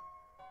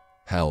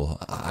 Hell,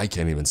 I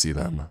can't even see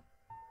them.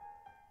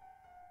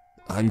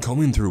 I'm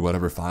combing through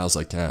whatever files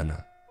I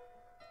can.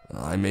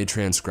 I may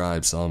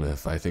transcribe some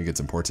if I think it's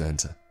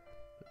important.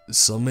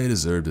 Some may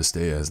deserve to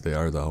stay as they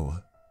are, though.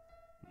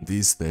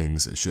 These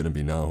things shouldn't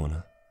be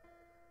known.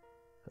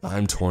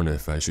 I'm torn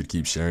if I should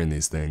keep sharing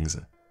these things.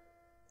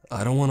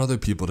 I don't want other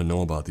people to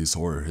know about these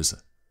horrors.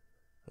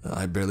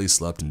 I barely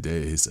slept in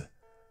days,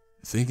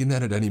 thinking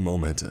that at any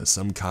moment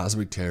some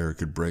cosmic terror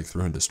could break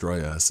through and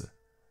destroy us,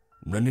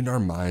 rending our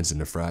minds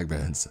into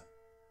fragments.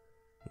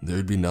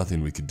 There'd be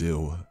nothing we could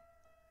do.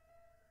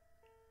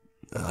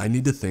 I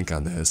need to think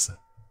on this.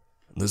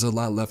 There's a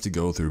lot left to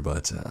go through,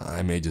 but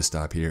I may just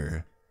stop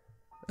here.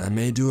 I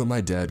may do what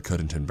my dad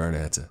couldn't and burn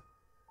it.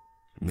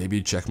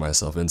 Maybe check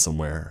myself in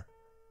somewhere,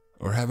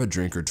 or have a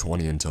drink or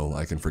 20 until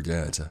I can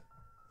forget.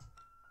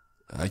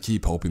 I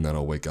keep hoping that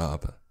I'll wake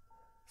up,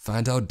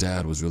 find out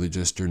Dad was really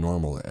just your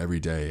normal,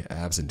 everyday,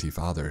 absentee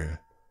father.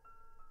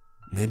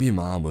 Maybe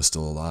Mom was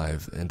still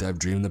alive and I've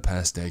dreamed the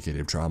past decade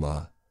of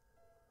trauma.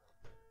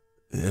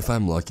 If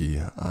I'm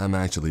lucky, I'm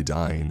actually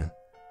dying,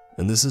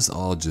 and this is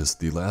all just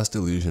the last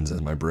illusions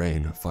as my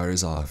brain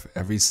fires off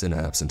every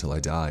synapse until I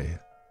die.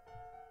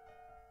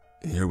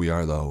 Here we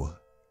are though.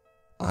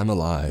 I'm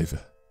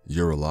alive,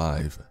 you're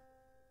alive.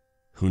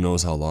 Who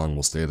knows how long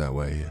we'll stay that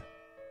way.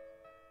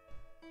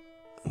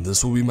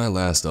 This will be my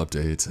last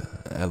update,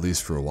 at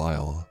least for a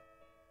while.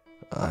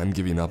 I'm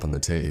giving up on the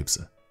tapes.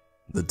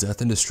 The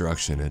death and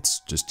destruction, it's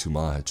just too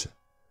much.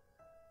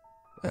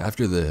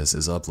 After this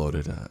is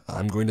uploaded,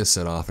 I'm going to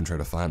set off and try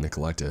to find the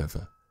collective.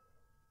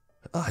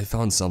 I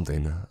found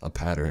something, a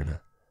pattern.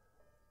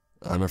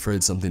 I'm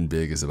afraid something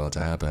big is about to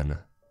happen.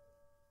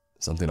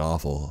 Something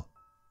awful.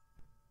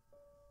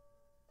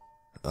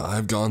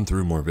 I've gone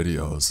through more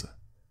videos,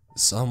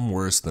 some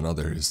worse than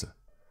others.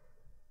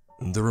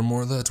 There were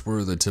more that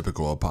were the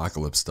typical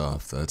apocalypse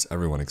stuff that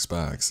everyone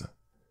expects.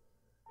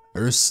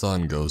 Earth's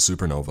sun goes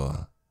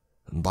supernova.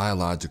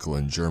 Biological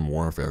and germ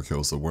warfare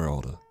kills the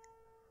world.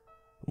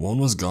 One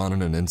was gone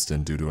in an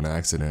instant due to an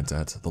accident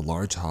at the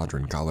Large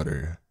Hadron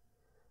Collider.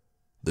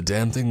 The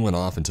damn thing went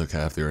off and took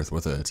half the Earth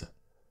with it,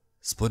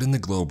 splitting the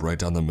globe right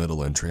down the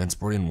middle and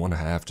transporting one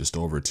half just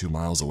over 2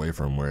 miles away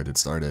from where it had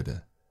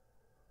started.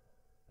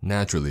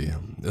 Naturally,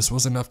 this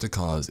was enough to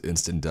cause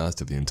instant death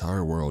to the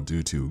entire world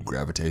due to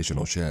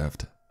gravitational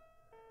shift.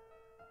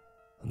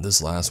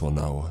 This last one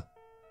though,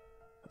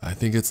 I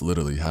think it's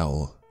literally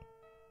hell.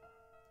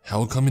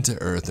 Hell coming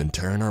to Earth and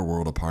tearing our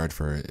world apart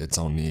for its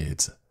own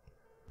needs.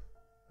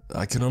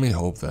 I can only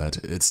hope that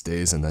it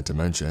stays in that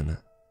dimension,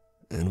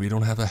 and we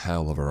don't have a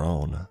hell of our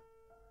own.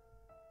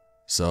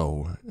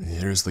 So,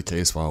 here's the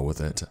case file with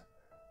it.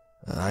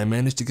 I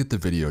managed to get the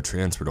video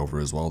transferred over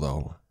as well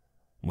though,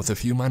 with a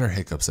few minor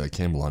hiccups that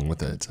came along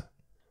with it.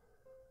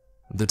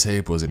 The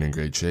tape wasn't in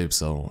great shape,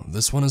 so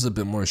this one is a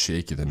bit more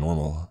shaky than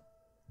normal.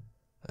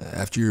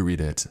 After you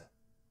read it,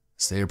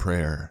 say a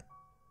prayer.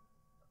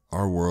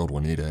 Our world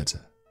will need it.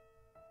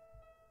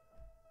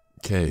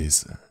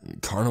 Case,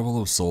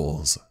 Carnival of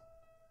Souls,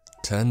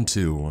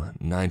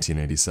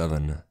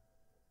 10/2/1987,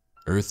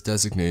 Earth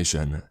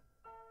designation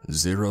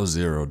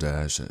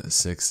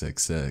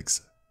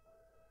 00-666.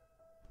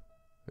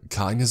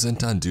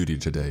 Cognizant on duty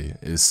today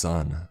is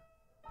Sun.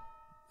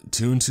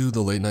 Tuned to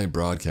the late night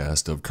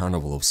broadcast of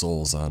Carnival of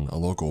Souls on a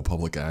local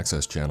public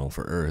access channel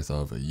for Earth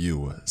of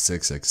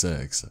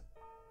U666.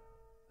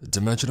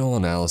 Dimensional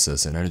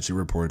analysis and energy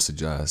reports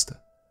suggest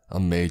a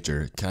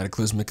major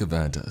cataclysmic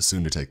event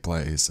soon to take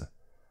place.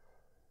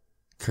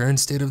 Current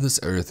state of this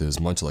Earth is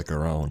much like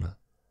our own,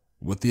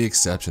 with the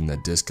exception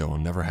that disco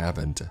never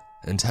happened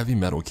and heavy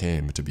metal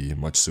came to be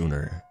much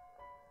sooner.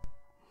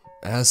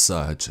 As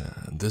such,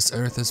 this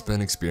Earth has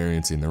been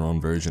experiencing their own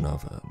version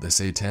of the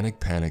Satanic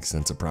Panic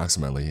since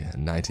approximately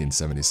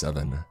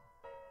 1977.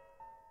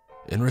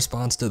 In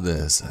response to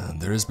this,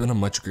 there has been a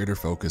much greater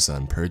focus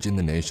on purging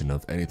the nation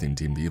of anything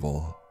deemed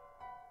evil.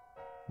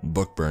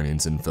 Book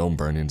burnings and film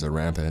burnings are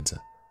rampant,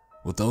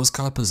 with those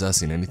caught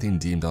possessing anything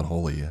deemed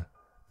unholy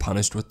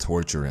punished with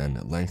torture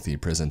and lengthy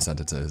prison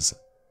sentences.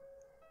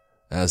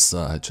 As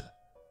such,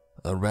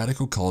 a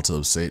radical cult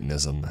of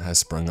Satanism has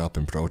sprung up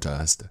in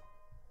protest.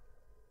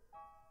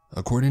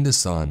 According to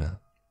Sun,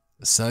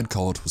 said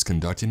cult was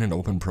conducting an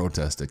open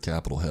protest at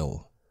Capitol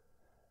Hill,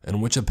 in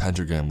which a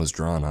pentagram was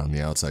drawn on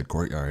the outside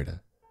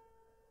courtyard.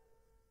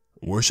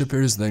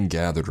 Worshippers then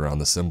gathered around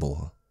the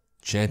symbol,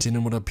 chanting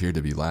in what appeared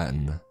to be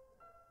Latin.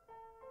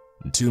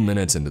 2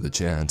 minutes into the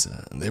chant,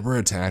 they were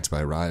attacked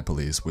by riot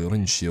police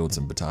wielding shields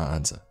and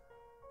batons,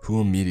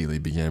 who immediately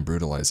began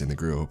brutalizing the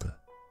group.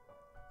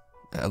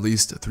 At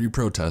least 3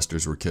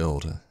 protesters were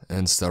killed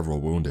and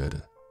several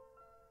wounded.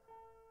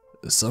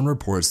 Sun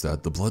reports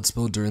that the blood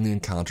spilled during the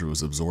encounter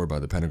was absorbed by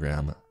the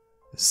pentagram,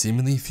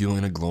 seemingly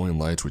fueling a glowing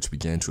light which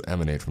began to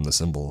emanate from the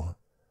symbol.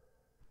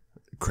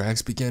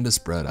 Cracks began to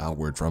spread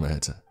outward from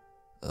it,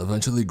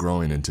 eventually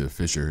growing into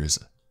fissures,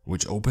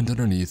 which opened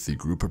underneath the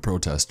group of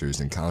protesters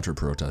and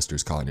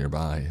counter-protesters caught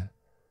nearby.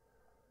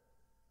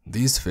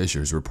 These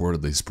fissures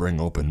reportedly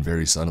sprang open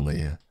very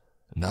suddenly,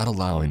 not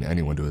allowing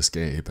anyone to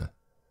escape.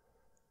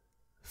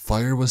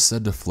 Fire was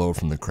said to flow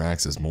from the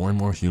cracks as more and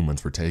more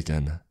humans were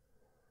taken.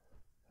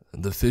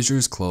 The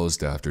fissures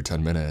closed after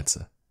 10 minutes,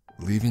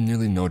 leaving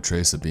nearly no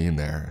trace of being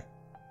there.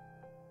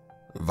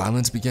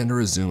 Violence began to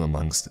resume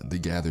amongst the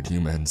gathered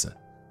humans,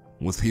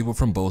 with people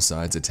from both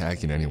sides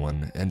attacking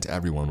anyone and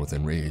everyone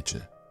within reach.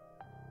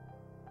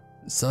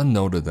 Sun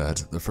noted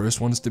that the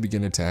first ones to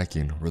begin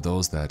attacking were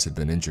those that had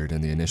been injured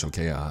in the initial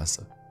chaos,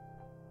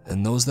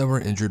 and those that were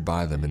injured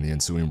by them in the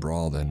ensuing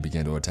brawl then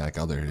began to attack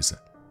others,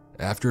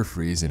 after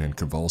freezing and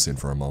convulsing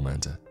for a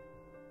moment.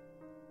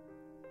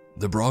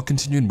 The brawl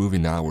continued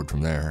moving outward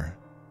from there,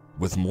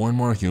 with more and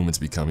more humans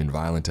becoming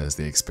violent as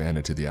they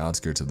expanded to the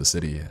outskirts of the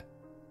city.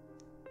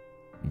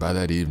 By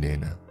that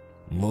evening,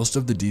 most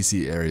of the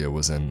DC area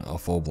was in a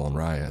full-blown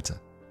riot.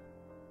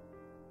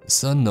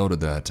 Sun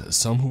noted that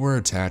some who were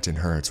attacked and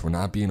hurt were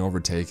not being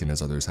overtaken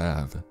as others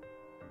have,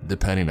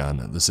 depending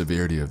on the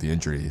severity of the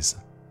injuries.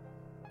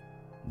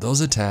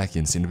 Those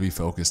attacking seemed to be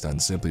focused on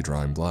simply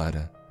drawing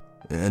blood,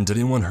 and did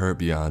anyone hurt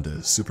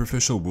beyond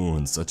superficial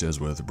wounds such as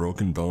with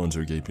broken bones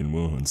or gaping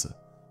wounds,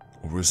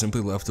 or were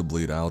simply left to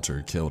bleed out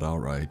or killed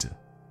outright.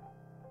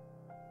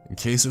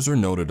 Cases were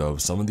noted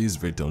of some of these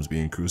victims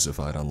being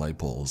crucified on light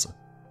poles,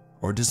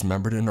 or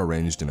dismembered and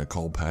arranged in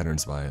occult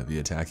patterns by the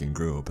attacking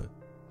group.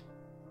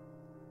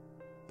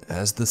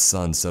 As the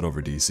sun set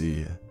over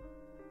DC,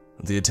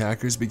 the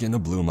attackers began to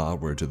bloom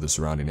outward to the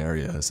surrounding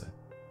areas,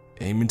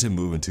 aiming to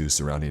move into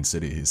surrounding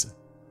cities.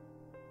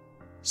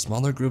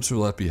 Smaller groups were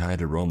left behind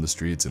to roam the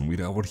streets and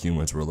weed out what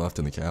humans were left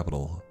in the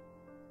capital.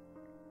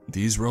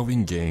 These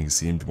roving gangs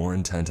seemed more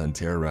intent on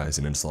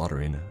terrorizing and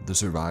slaughtering the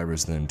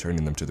survivors than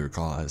turning them to their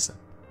cause,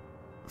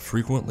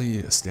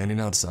 frequently standing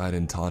outside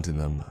and taunting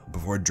them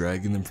before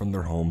dragging them from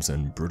their homes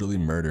and brutally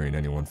murdering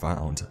anyone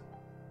found.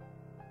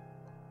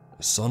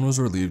 Sun was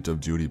relieved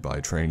of duty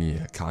by trainee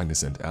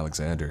cognizant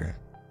Alexander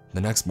the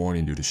next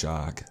morning due to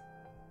shock.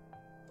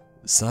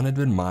 Sun had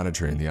been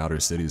monitoring the outer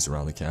cities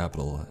around the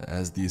capital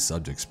as these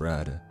subjects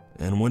spread,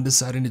 and when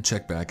deciding to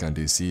check back on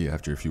DC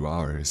after a few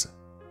hours.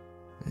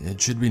 It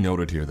should be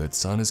noted here that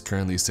Sun is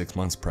currently 6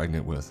 months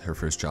pregnant with her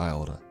first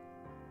child.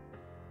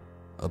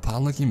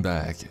 Upon looking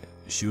back,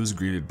 she was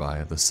greeted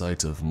by the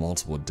sight of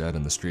multiple dead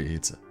in the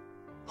streets,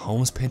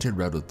 homes painted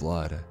red with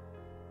blood,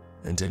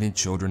 and any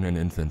children and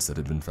infants that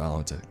had been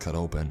found cut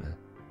open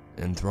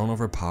and thrown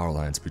over power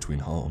lines between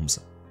homes.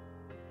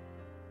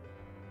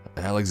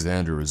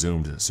 Alexander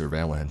resumed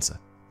surveillance,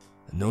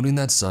 noting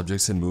that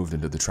subjects had moved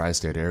into the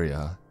tri-state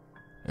area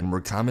and were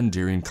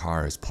commandeering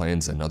cars,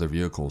 planes, and other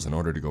vehicles in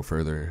order to go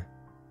further.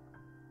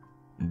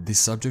 The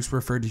subjects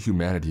referred to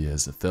humanity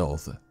as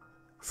filth,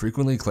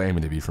 frequently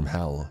claiming to be from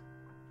hell,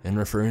 and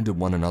referring to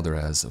one another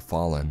as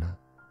fallen.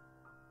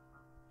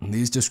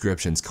 These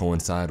descriptions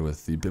coincide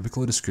with the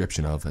biblical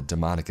description of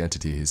demonic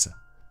entities.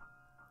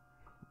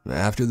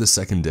 After the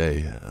second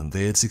day,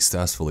 they had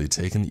successfully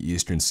taken the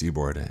eastern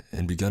seaboard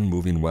and begun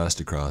moving west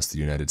across the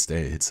United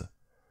States.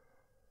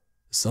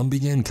 Some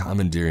began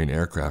commandeering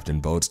aircraft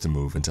and boats to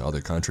move into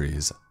other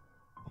countries,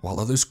 while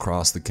others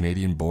crossed the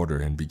Canadian border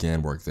and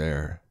began work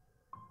there.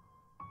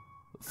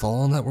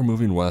 Fallen that were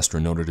moving west were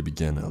noted to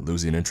begin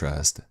losing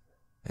interest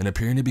and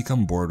appearing to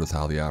become bored with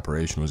how the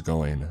operation was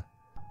going.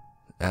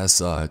 As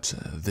such,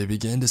 they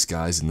began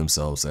disguising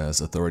themselves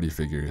as authority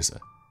figures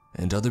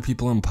and other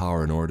people in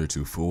power in order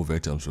to fool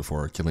victims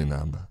before killing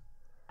them.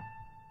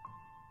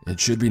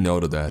 It should be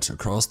noted that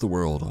across the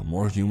world,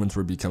 more humans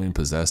were becoming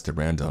possessed at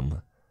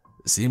random,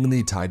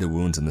 seemingly tied to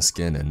wounds in the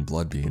skin and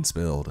blood being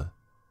spilled.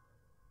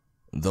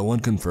 Though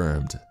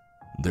unconfirmed,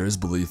 there is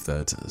belief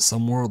that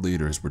some world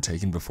leaders were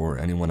taken before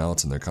anyone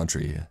else in their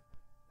country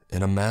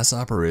in a mass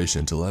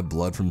operation to let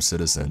blood from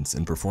citizens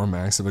and perform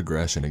acts of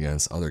aggression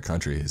against other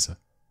countries,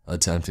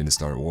 attempting to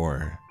start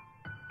war.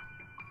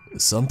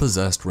 Some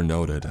possessed were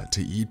noted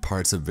to eat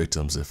parts of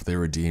victims if they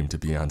were deemed to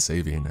be beyond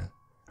saving.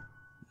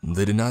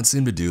 They did not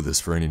seem to do this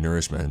for any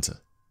nourishment,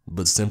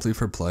 but simply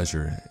for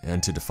pleasure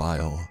and to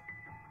defile.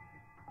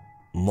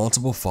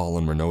 Multiple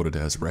fallen were noted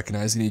as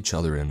recognizing each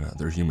other in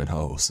their human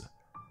hosts,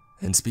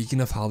 and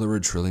speaking of how there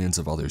were trillions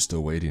of others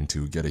still waiting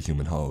to get a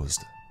human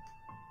host.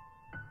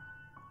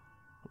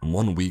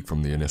 1 week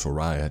from the initial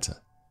riot,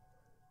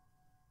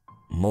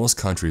 most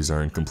countries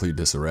are in complete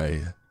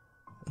disarray.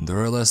 There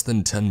are less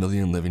than 10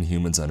 million living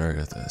humans on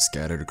Earth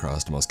scattered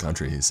across most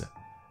countries.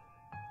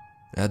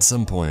 At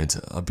some point,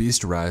 a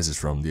beast rises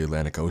from the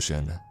Atlantic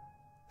Ocean,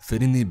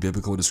 fitting the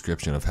biblical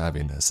description of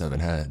having 7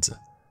 heads.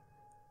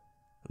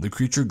 The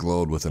creature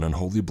glowed with an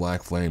unholy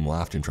black flame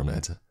wafting from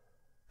it,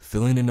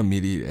 filling an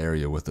immediate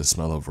area with the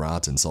smell of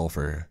rot and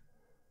sulfur.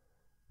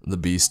 The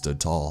beast stood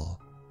tall,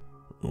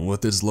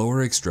 with its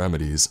lower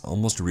extremities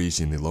almost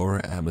reaching the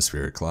lower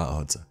atmospheric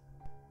clouds.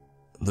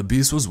 The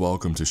beast was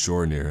welcomed to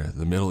shore near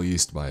the Middle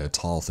East by a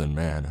tall, thin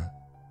man,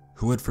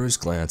 who at first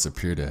glance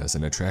appeared as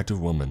an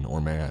attractive woman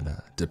or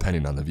man,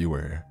 depending on the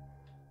viewer,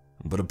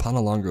 but upon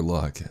a longer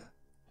look,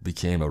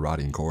 became a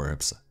rotting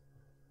corpse.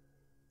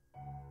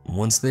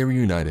 Once they were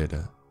united,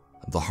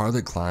 the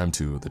harlot climbed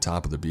to the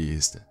top of the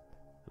beast,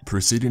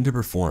 proceeding to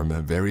perform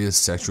various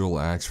sexual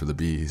acts for the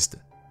beast,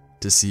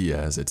 to see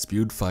as it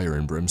spewed fire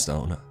and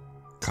brimstone,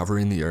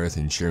 covering the earth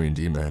and shearing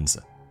demons.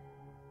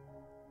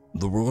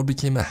 The world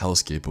became a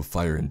hellscape of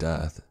fire and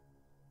death,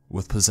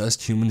 with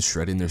possessed humans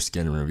shredding their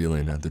skin and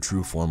revealing the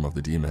true form of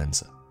the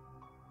demons.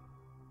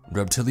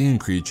 Reptilian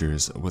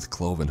creatures with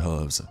cloven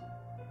hooves,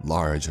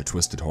 large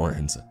twisted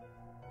horns,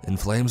 and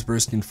flames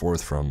bursting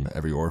forth from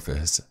every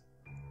orifice.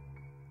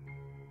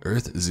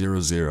 Earth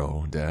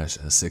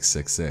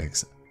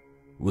 00-666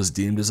 was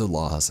deemed as a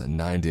loss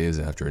 9 days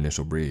after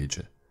initial breach,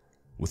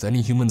 with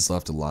any humans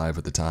left alive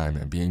at the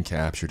time being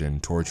captured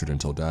and tortured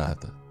until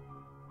death.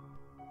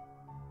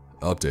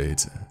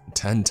 Update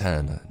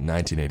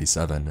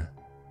 10/10/1987.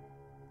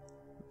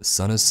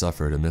 Sun has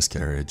suffered a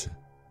miscarriage.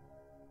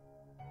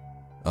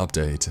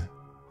 Update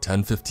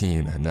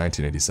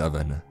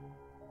 10/15/1987.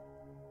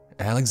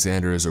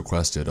 Alexander has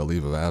requested a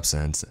leave of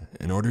absence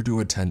in order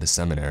to attend a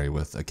seminary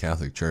with a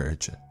Catholic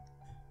church.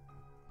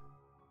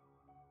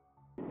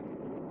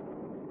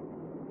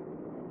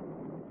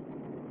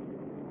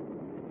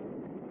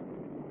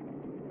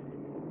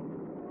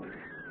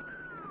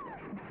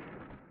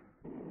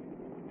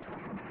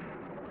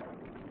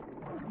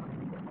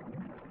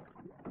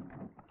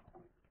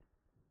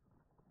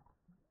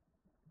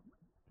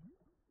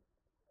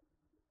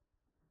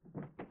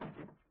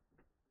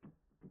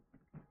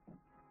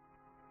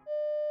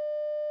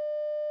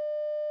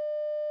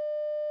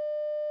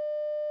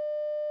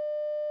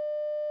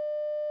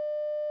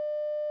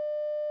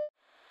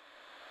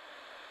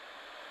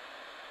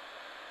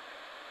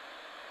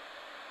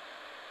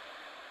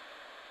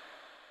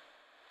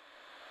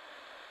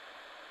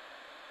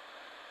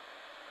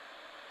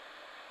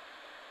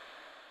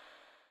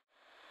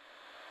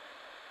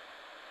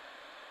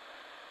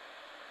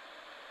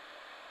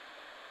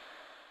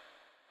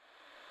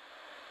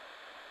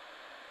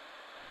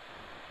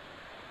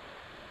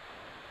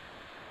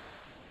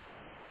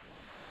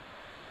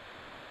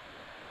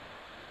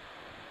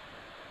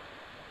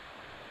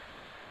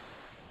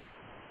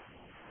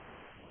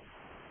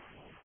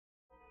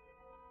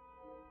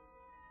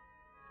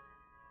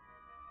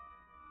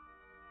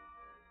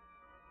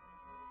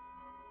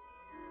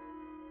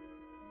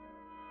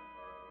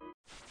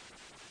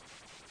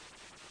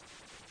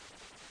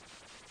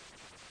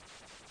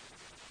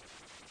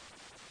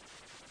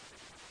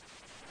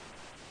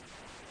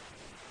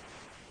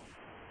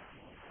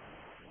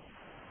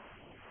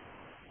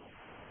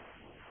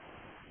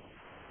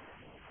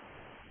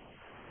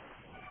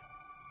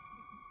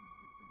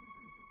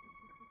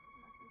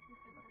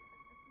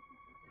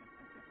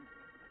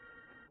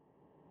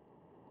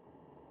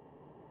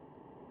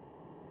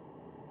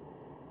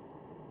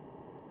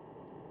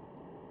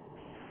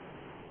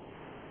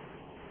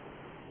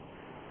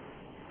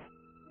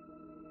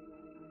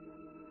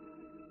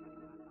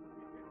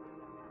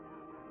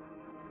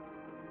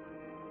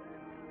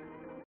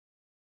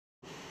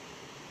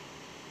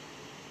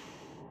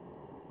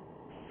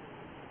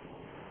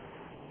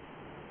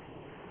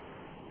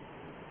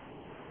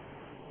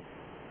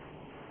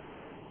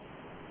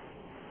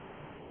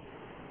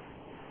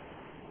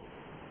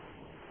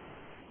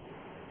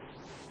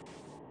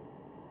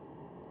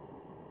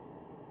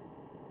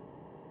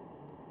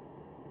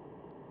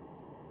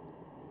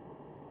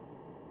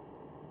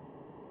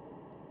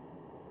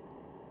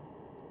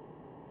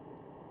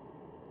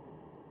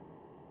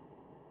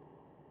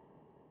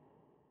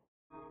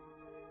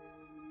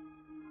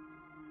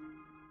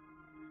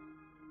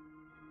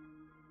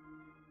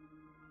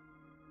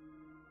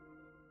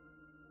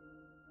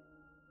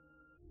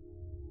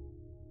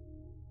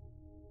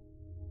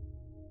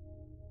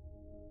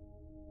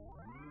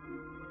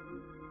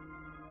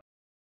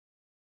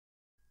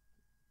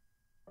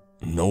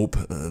 Nope,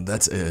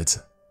 that's it.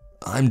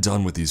 I'm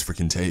done with these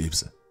freaking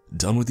tapes.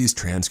 Done with these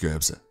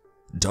transcripts.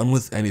 Done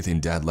with anything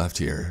Dad left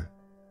here.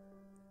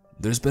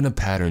 There's been a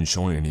pattern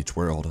showing in each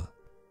world.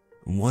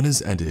 One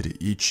is ended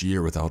each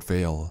year without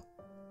fail.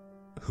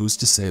 Who's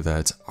to say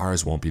that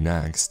ours won't be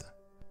next?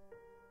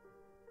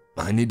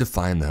 I need to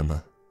find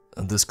them.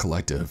 This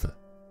collective.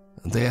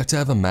 They have to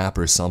have a map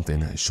or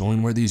something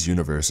showing where these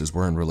universes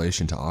were in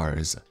relation to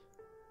ours.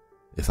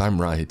 If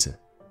I'm right,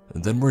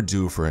 then we're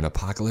due for an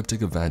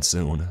apocalyptic event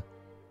soon,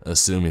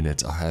 assuming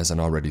it hasn't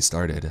already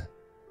started.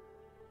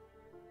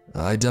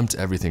 I dumped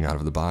everything out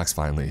of the box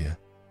finally.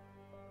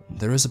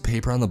 There is a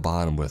paper on the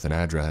bottom with an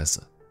address.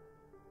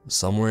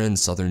 Somewhere in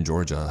southern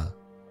Georgia.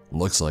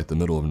 Looks like the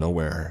middle of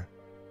nowhere.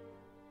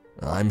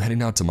 I'm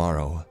heading out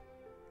tomorrow.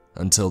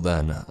 Until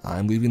then,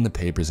 I'm leaving the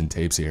papers and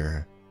tapes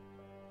here.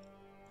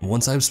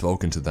 Once I've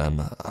spoken to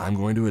them, I'm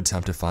going to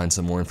attempt to find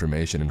some more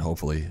information and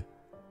hopefully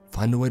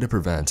find a way to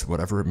prevent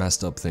whatever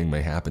messed up thing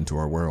may happen to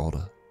our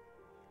world.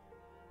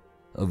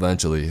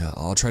 Eventually,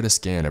 I'll try to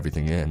scan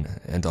everything in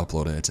and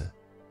upload it.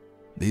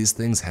 These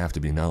things have to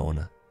be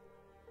known.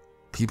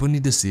 People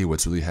need to see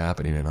what's really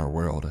happening in our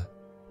world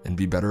and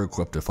be better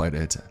equipped to fight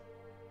it.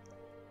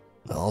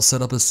 I'll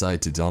set up a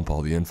site to dump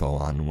all the info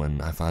on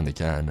when I finally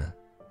can.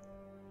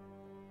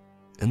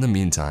 In the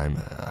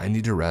meantime, I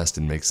need to rest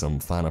and make some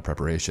final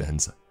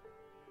preparations.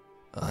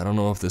 I don't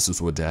know if this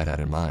was what Dad had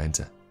in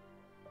mind.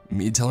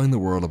 Me telling the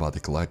world about the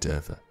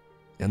collective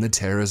and the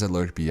terrors that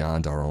lurk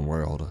beyond our own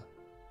world.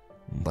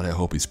 But I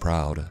hope he's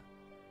proud.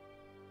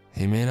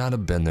 He may not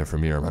have been there for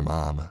me or my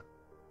mom,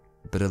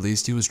 but at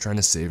least he was trying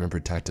to save and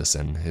protect us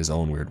in his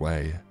own weird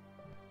way.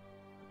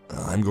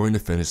 I'm going to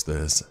finish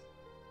this.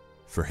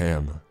 For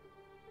him.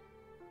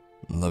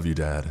 Love you,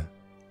 Dad.